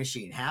tape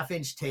machine,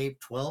 1/2-inch tape,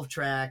 12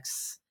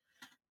 tracks,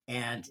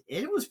 and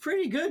it was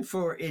pretty good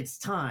for its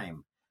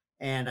time.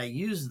 And I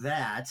used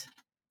that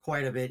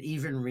quite a bit,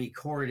 even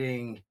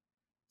recording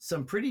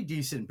some pretty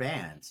decent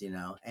bands,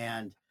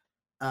 and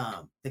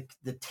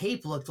the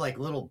tape looked like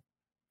little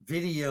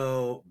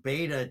video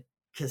beta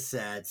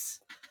cassettes,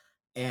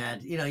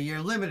 and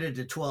you're limited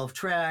to 12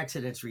 tracks,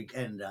 and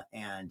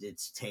and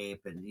it's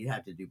tape, and you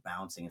have to do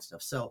bouncing and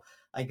stuff. So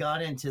I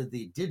got into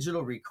the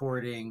digital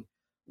recording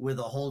with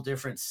a whole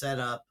different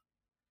setup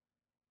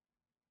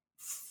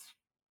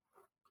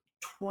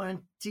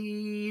 20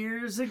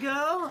 years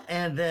ago,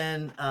 and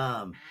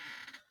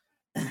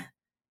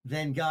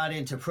then got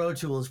into Pro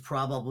Tools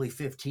probably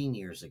 15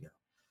 years ago.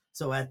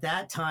 So at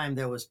that time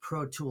there was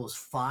Pro Tools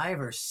 5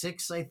 or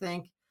 6, I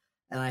think,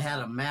 and I had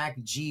a Mac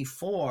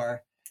G4,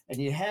 and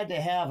you had to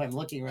have, I'm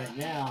looking right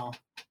now,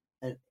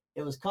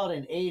 it was called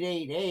an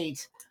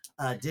 888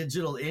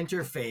 digital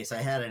interface.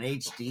 I had an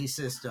HD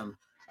system,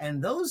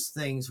 and those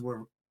things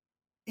were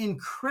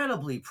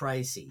incredibly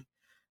pricey.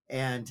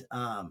 And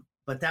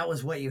but that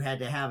was what you had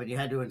to have, and you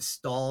had to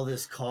install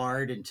this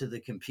card into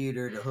the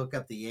computer to hook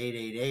up the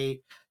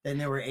 888. Then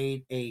there were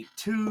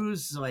 882s,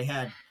 so I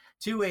had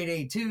two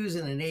 882s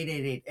and an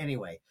 888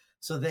 anyway.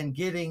 So then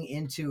getting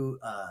into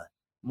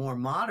more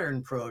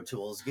modern Pro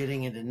Tools,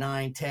 getting into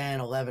 9,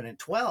 10, 11, and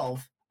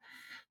 12,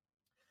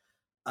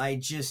 I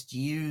just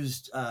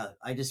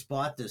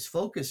bought this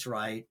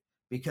Focusrite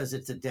because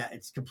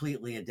it's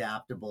completely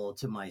adaptable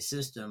to my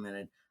system,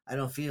 and I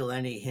don't feel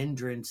any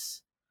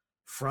hindrance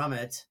from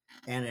it,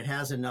 and it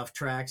has enough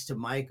tracks to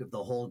mic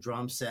the whole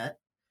drum set,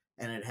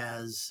 and it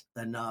has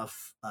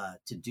enough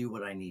to do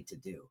what I need to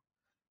do,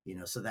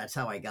 so that's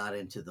how I got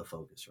into the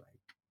Focusrite.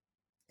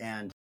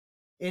 And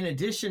in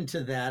addition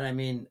to that, I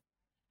mean,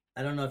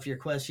 I don't know if your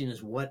question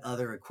is what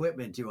other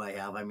equipment do I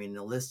have. I mean,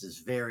 the list is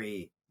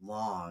very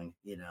long,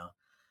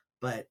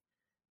 but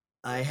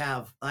I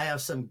have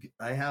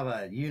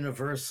a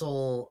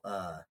universal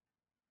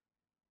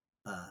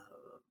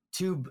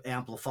tube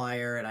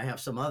amplifier, and I have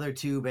some other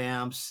tube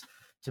amps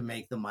to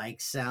make the mic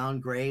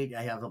sound great.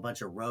 I have a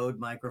bunch of Rode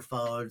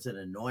microphones and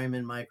a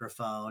Neumann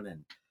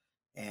microphone,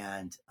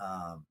 and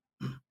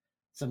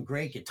some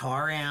great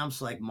guitar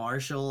amps like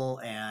Marshall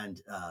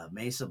and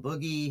Mesa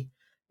Boogie,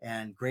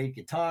 and great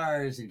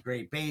guitars and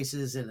great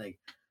basses. And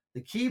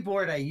the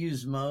keyboard I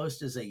use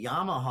most is a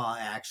Yamaha.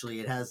 Actually,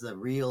 it has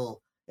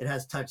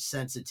touch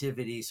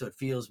sensitivity, so it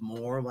feels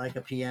more like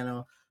a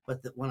piano.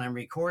 But when I'm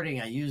recording,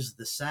 I use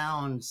the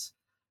sounds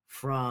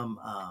from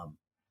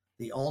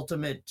the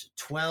Ultimate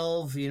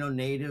 12,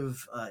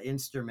 native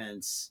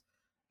instruments.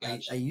 I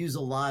use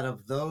a lot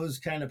of those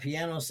kind of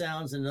piano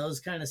sounds and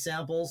those kind of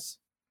samples,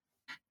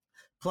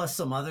 plus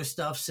some other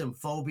stuff.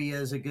 Symphobia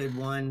is a good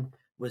one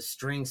with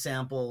string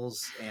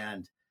samples.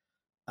 And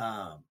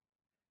I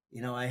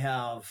don't know,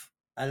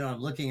 I'm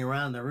looking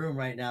around the room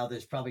right now,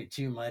 there's probably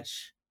too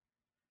much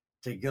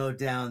to go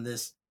down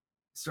this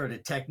sort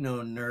of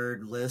techno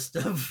nerd list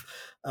of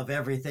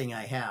everything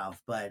I have,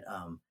 but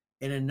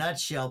in a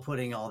nutshell,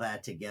 putting all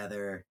that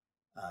together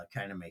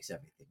kind of makes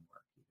everything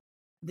work.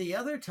 The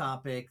other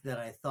topic that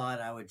I thought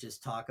I would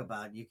just talk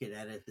about, you could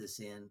edit this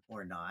in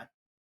or not,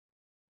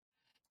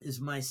 is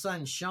my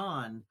son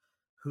Sean,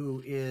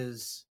 who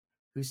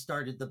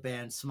started the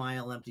band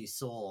Smile Empty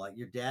Soul.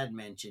 Your dad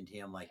mentioned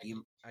him, like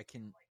you. I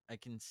can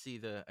see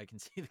the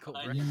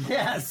cover.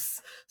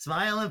 Yes,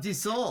 Smile Empty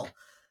Soul.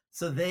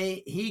 So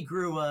he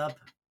grew up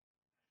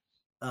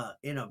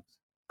in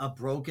a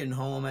broken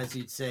home, as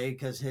you'd say,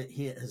 because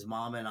his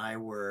mom and I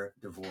were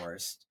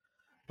divorced,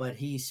 but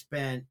he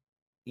spent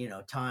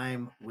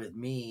time with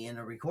me in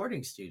a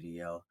recording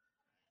studio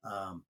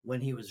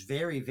when he was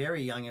very,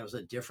 very young. It was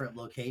a different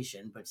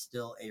location, but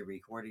still a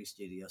recording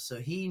studio. So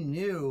he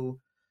knew,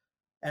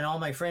 and all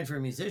my friends were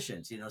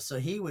musicians, so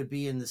he would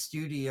be in the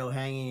studio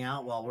hanging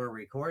out while we're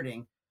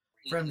recording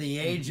from the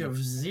age of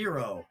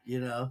 0,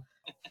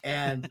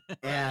 and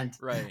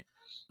right.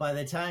 By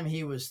the time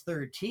he was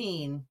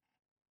 13,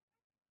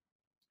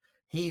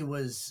 he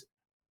was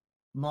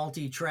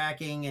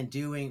multi-tracking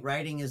and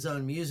writing his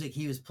own music.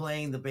 He was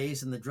playing the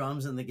bass and the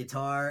drums and the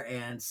guitar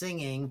and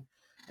singing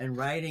and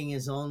writing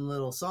his own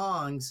little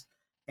songs.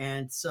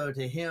 And so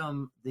to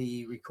him,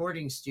 the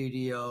recording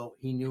studio,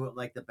 he knew it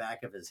like the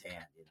back of his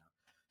hand,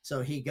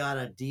 So he got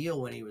a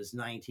deal when he was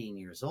 19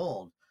 years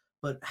old.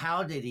 But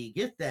how did he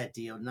get that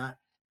deal? Not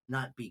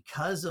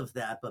because of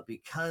that, but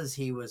because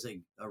he was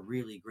a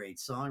really great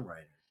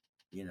songwriter,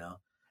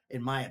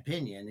 in my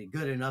opinion, and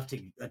good enough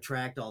to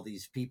attract all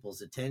these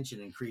people's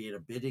attention and create a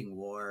bidding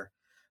war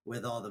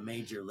with all the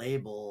major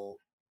label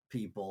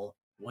people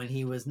when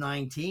he was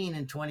 19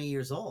 and 20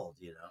 years old,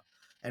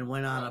 and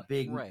went on a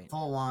big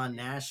full-on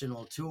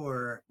national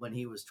tour when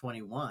he was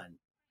 21.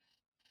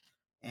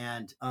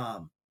 And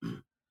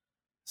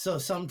so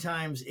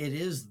sometimes it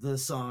is the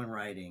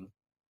songwriting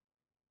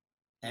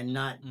and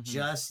not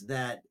just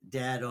that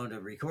dad owned a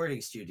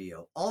recording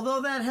studio,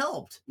 although that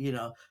helped,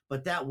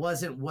 but that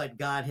wasn't what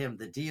got him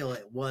the deal.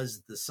 It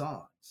was the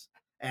songs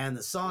and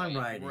the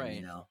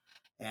songwriting,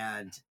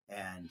 and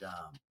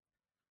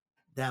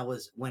that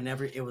was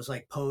whenever it was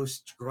like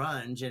post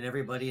grunge, and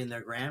everybody and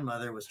their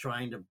grandmother was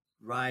trying to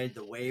ride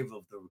the wave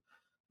of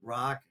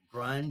rock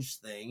grunge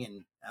thing,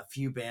 and a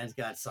few bands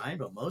got signed,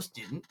 but most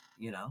didn't,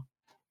 you know.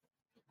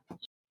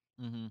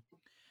 Mm-hmm.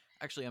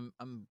 Actually,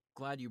 I'm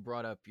glad you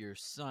brought up your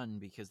son,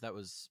 because that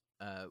was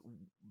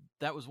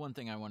one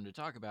thing I wanted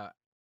to talk about.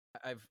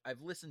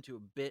 I've listened to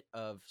a bit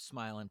of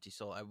Smile Empty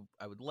Soul.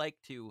 I would like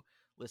to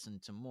listen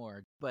to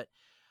more, but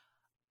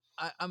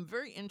I'm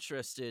very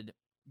interested.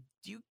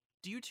 Do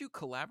you two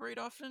collaborate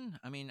often?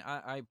 I mean,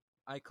 I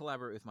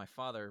collaborate with my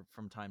father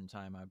from time to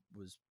time. I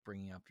was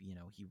bringing up,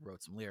 he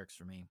wrote some lyrics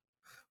for me.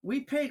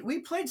 We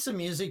played some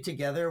music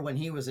together when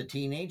he was a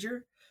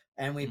teenager,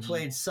 and we Mm-hmm.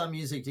 played some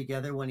music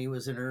together when he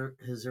was in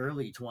his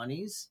early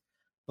 20s.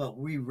 But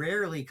we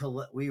rarely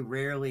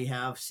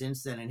have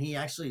since then. And he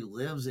actually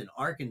lives in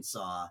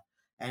Arkansas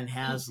and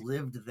has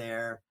lived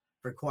there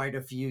for quite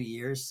a few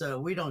years, so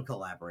we don't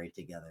collaborate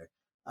together.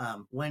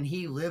 When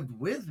he lived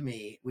with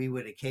me, we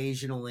would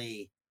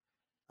occasionally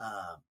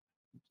uh,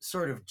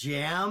 sort of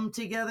jam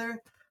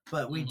together,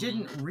 but we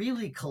didn't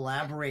really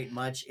collaborate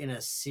much in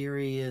a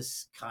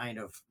serious kind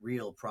of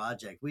real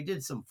project. We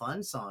did some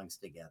fun songs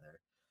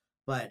together,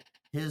 but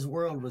his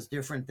world was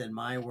different than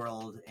my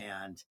world,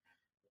 and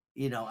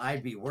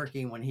I'd be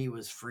working when he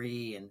was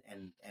free,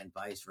 and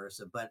vice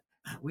versa. But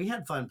we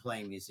had fun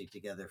playing music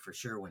together for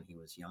sure when he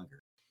was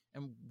younger.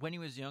 And when he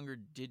was younger,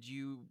 did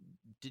you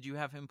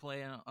have him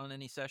play on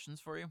any sessions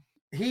for you?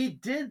 He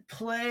did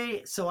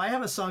play. So I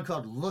have a song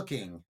called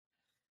Looking,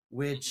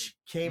 which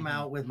came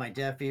out with my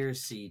Deaf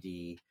Ears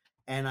CD.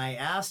 And I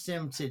asked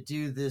him to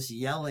do this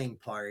yelling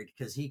part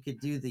because he could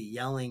do the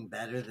yelling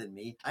better than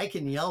me. I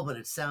can yell, but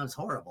it sounds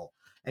horrible.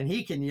 And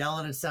he can yell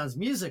and it sounds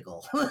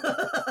musical.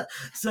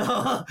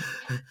 So,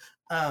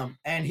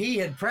 and he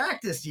had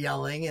practiced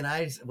yelling. And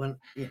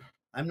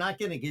I'm not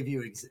going to give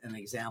you an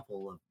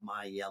example of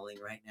my yelling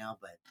right now,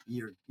 but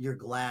you're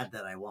glad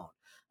that I won't.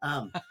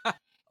 I'll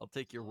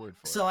take your word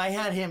for it. So I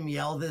had him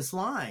yell this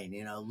line,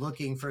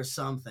 looking for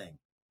something,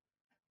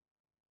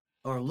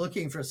 or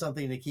looking for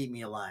something to keep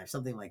me alive,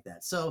 something like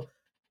that. So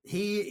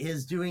he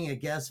is doing a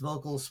guest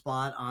vocal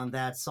spot on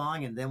that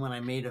song. And then when I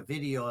made a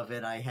video of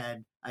it, I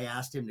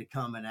asked him to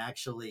come and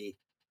actually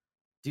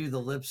do the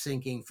lip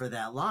syncing for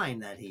that line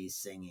that he's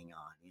singing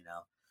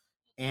on,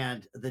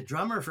 And the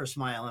drummer for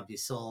Smile Empty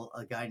Soul,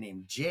 a guy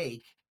named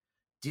Jake,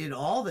 did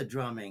all the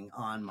drumming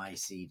on my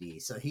CD.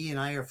 So he and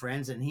I are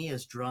friends, and he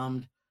has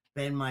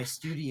been my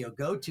studio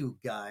go-to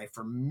guy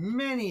for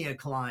many a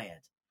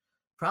client,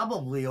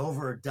 probably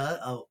over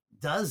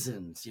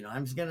dozens.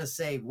 I'm just going to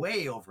say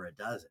way over a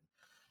dozen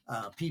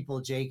people.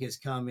 Jake has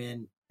come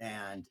in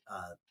and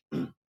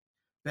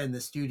been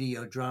the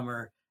studio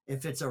drummer.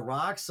 If it's a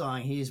rock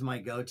song, he's my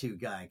go-to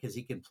guy because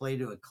he can play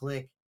to a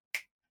click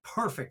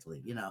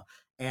perfectly,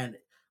 and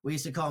we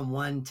used to call him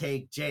One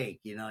Take Jake.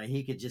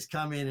 He could just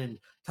come in and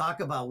talk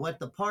about what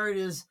the part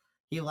is.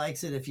 He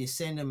likes it if you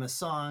send him a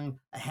song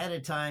ahead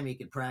of time, he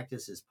could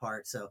practice his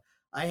part. So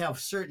I have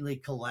certainly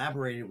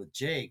collaborated with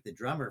Jake, the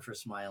drummer for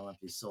Smile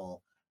Empty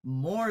Soul,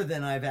 more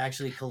than I've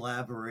actually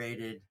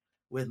collaborated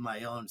with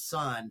my own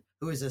son,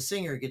 who is a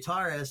singer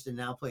guitarist and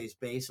now plays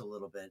bass a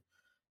little bit,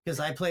 because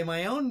I play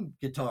my own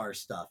guitar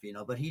stuff,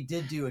 but he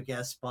did do a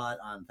guest spot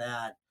on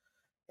that.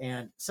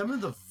 And some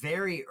of the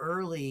very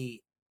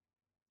early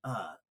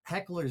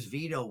Heckler's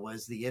Veto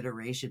was the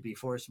iteration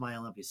before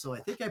Smile Empty Soul. I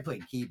think I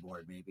played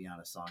keyboard maybe on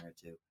a song or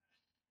two.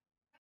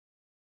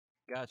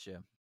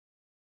 Gotcha.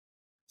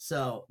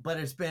 So, but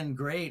it's been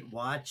great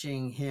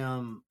watching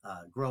him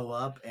grow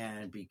up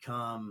and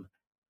become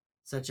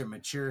such a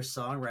mature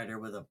songwriter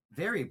with a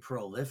very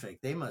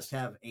prolific. They must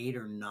have 8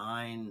 or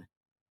 9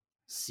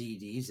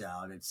 CDs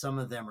out, and some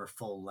of them are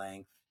full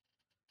length.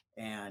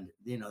 And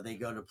they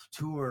go to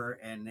tour,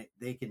 and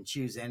they can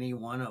choose any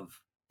one of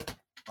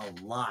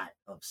a lot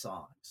of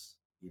songs.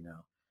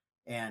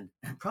 And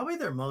probably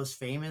their most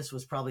famous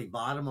was probably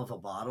Bottom of a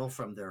Bottle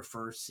from their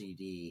first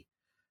CD,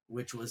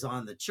 which was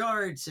on the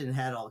charts and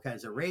had all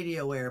kinds of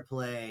radio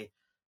airplay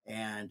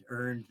and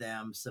earned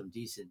them some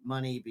decent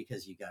money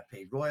because you got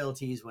paid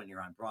royalties when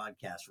you're on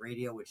broadcast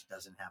radio, which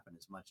doesn't happen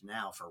as much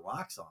now for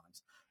rock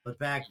songs. But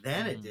back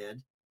then it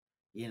did.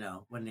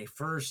 When they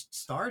first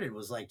started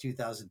was like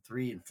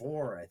 2003 and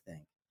 4, I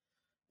think,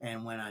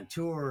 and went on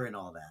tour and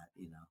all that,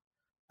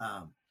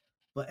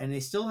 and they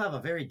still have a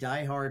very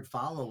diehard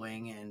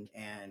following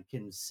and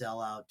can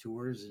sell out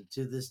tours. And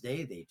to this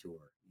day, they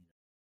tour.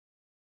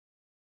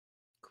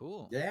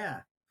 Cool.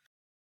 Yeah.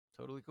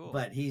 Totally cool.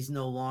 But he's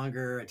no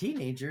longer a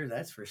teenager,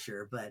 that's for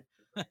sure. But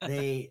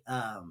they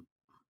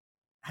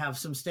have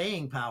some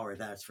staying power,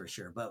 that's for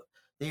sure. But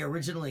they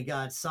originally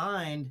got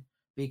signed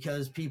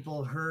because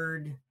people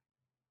heard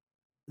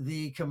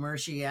the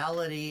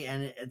commerciality,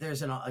 and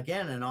there's an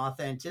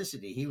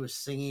authenticity. He was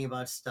singing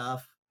about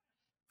stuff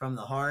from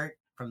the heart,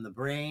 from the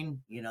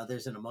brain.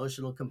 There's an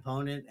emotional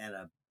component and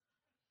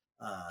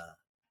a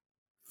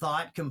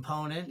thought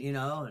component,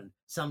 and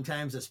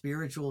sometimes a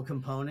spiritual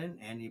component,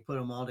 and you put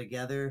them all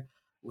together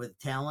with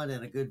talent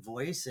and a good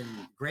voice and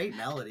great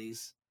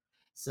melodies.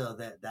 So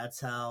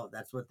that's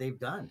what they've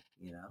done,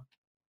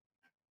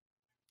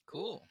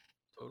 Cool.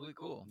 Totally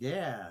cool.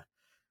 Yeah.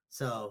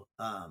 So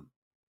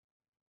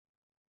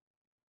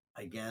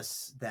I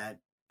guess that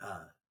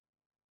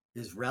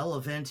is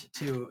relevant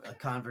to a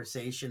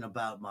conversation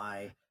about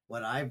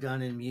what I've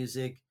done in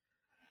music,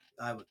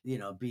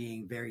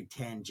 being very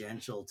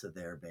tangential to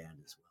their band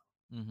as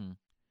well. Mm-hmm.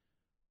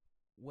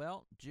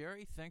 Well,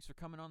 Jerry, thanks for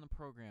coming on the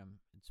program.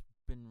 It's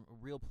been a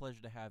real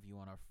pleasure to have you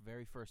on our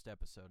very first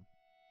episode.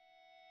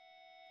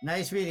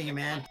 Nice meeting you,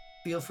 man.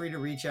 Feel free to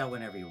reach out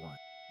whenever you want.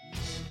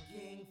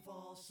 Looking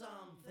for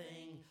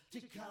something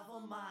to cover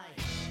my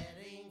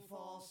heading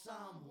for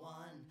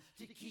someone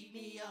to keep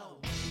me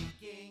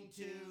awaking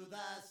to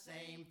the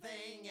same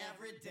thing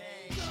every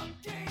day.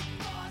 Looking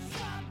for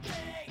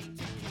something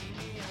to keep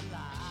me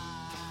alive.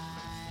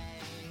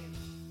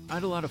 I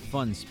had a lot of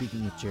fun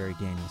speaking with Jerry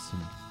Danielson.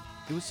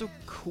 It was so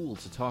cool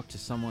to talk to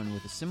someone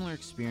with a similar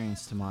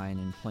experience to mine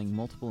in playing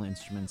multiple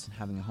instruments and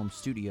having a home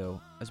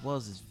studio, as well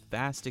as his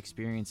vast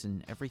experience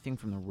in everything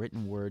from the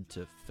written word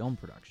to film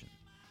production.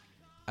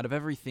 Out of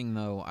everything,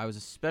 though, I was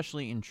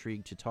especially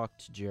intrigued to talk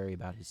to Jerry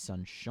about his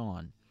son,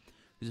 Sean,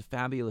 who's a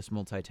fabulous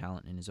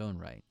multi-talent in his own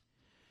right.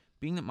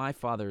 Being that my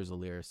father is a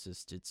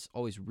lyricist, it's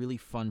always really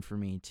fun for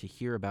me to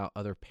hear about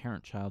other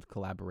parent-child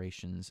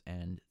collaborations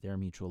and their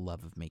mutual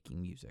love of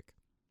making music.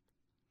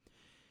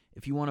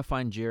 If you want to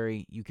find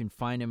Jerry, you can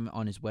find him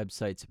on his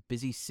websites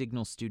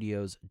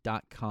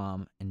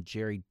busysignalstudios.com and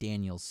Jerry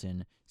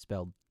Danielson,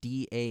 spelled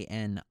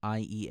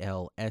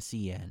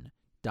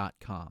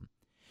DANIELSEN.com.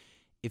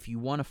 If you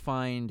want to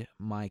find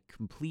my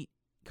complete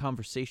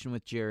conversation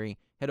with Jerry,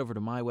 head over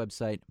to my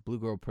website,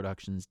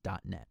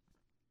 bluegirlproductions.net.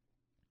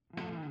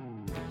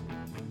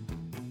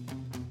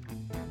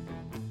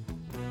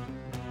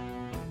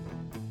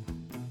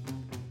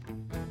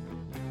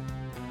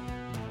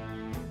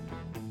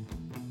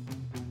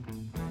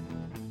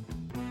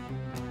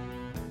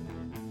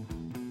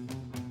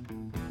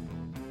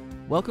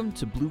 Welcome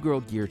to Blue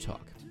Girl Gear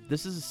Talk.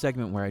 This is a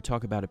segment where I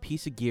talk about a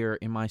piece of gear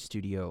in my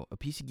studio, a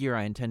piece of gear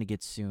I intend to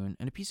get soon,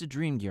 and a piece of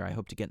dream gear I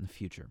hope to get in the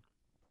future.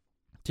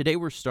 Today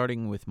we're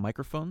starting with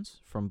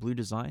microphones from Blue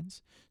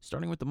Designs,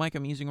 starting with the mic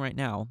I'm using right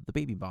now, the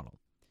Baby Bottle.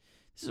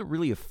 This is a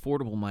really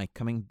affordable mic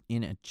coming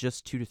in at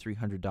just $200 to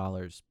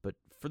 $300, but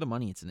for the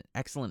money it's an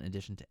excellent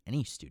addition to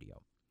any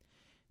studio.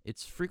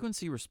 Its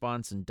frequency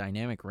response and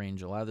dynamic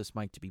range allow this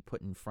mic to be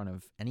put in front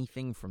of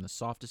anything from the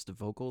softest of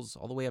vocals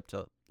all the way up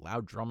to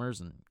loud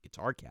drummers and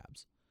guitar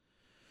cabs.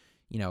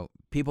 You know,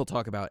 people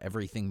talk about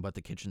everything but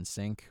the kitchen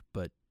sink,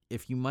 but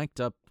if you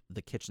mic'd up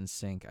the kitchen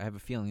sink, I have a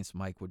feeling this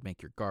mic would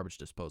make your garbage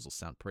disposal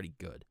sound pretty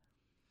good.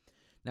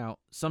 Now,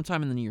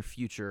 sometime in the near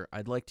future,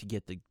 I'd like to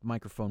get the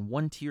microphone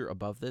one tier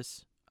above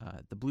this,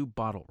 the Blue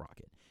Bottle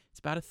Rocket. It's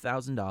about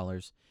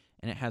 $1,000,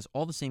 and it has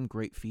all the same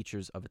great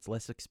features of its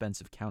less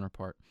expensive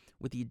counterpart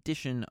with the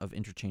addition of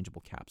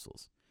interchangeable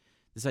capsules.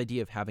 This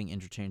idea of having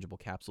interchangeable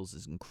capsules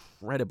is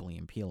incredibly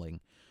appealing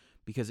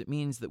because it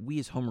means that we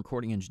as home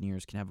recording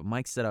engineers can have a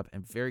mic set up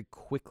and very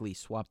quickly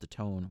swap the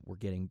tone we're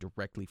getting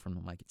directly from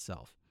the mic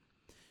itself.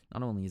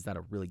 Not only is that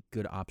a really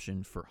good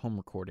option for home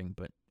recording,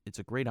 but it's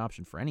a great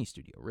option for any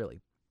studio,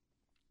 really.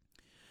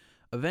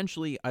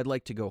 Eventually, I'd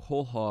like to go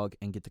whole hog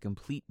and get the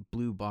complete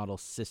Blue Bottle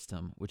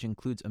system, which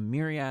includes a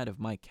myriad of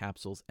mic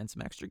capsules and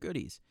some extra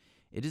goodies.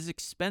 It is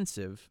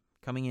expensive,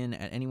 coming in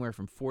at anywhere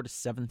from $4,000 to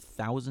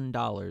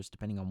 $7,000,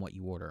 depending on what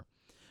you order.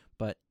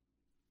 But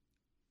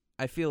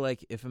I feel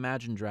like if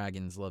Imagine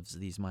Dragons loves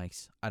these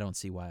mics, I don't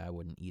see why I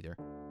wouldn't either.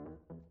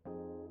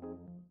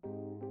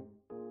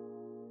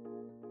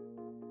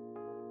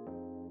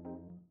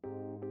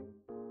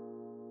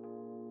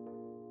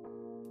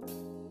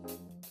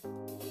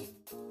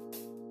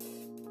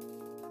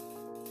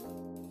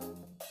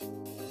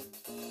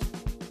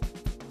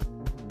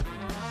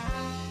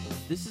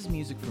 This is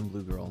Music from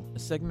Blue Girl, a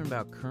segment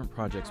about current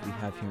projects we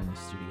have here in the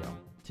studio.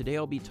 Today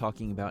I'll be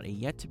talking about a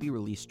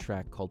yet-to-be-released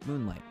track called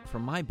Moonlight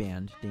from my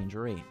band,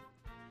 Danger 8.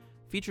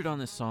 Featured on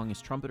this song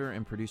is trumpeter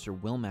and producer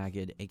Will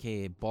Magid,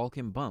 aka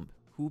Balkan Bump,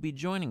 who will be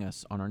joining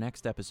us on our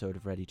next episode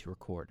of Ready to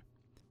Record.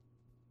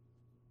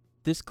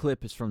 This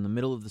clip is from the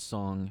middle of the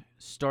song,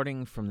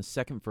 starting from the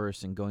second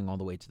verse and going all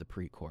the way to the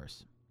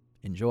pre-chorus.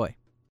 Enjoy!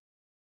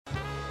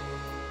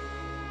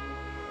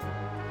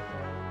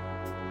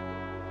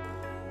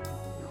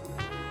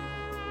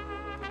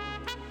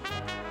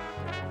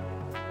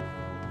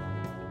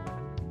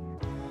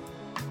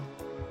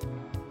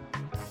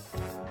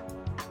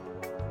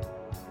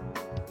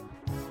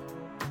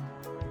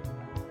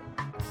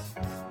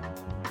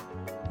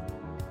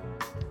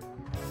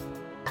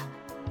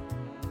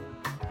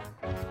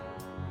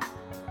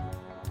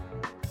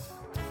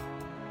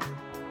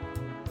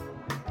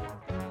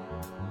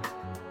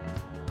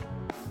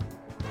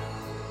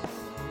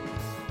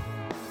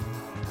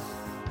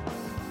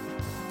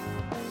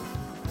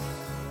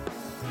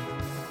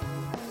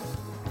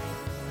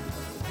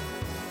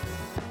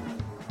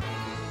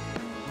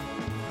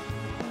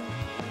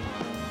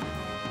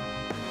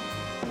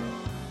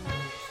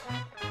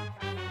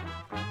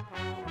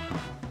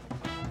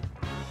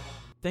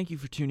 Thank you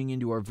for tuning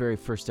into our very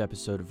first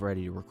episode of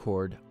Ready to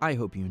Record. I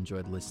hope you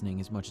enjoyed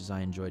listening as much as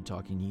I enjoyed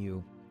talking to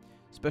you.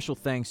 Special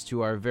thanks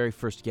to our very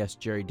first guest,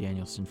 Jerry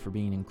Danielson, for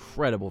being an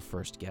incredible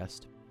first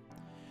guest.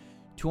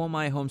 To all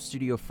my home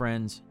studio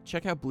friends,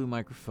 check out Blue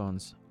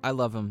Microphones. I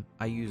love them.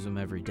 I use them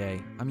every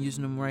day. I'm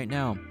using them right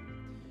now.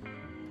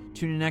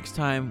 Tune in next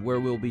time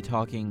where we'll be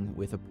talking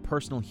with a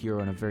personal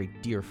hero and a very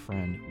dear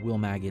friend, Will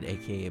Maggot,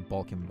 aka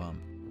Balkan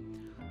Bum.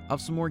 I'll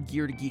have some more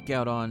gear to geek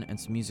out on and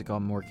some music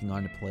I'm working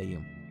on to play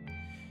you.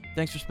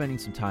 Thanks for spending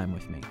some time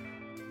with me.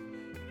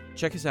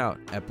 Check us out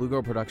at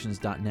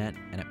bluegirlproductions.net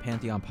and at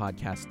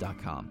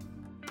pantheonpodcast.com.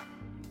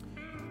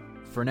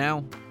 For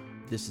now,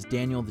 this is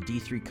Daniel the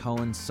D3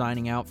 Cullen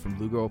signing out from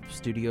Blue Girl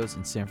Studios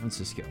in San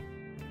Francisco.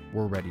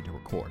 We're ready to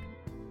record.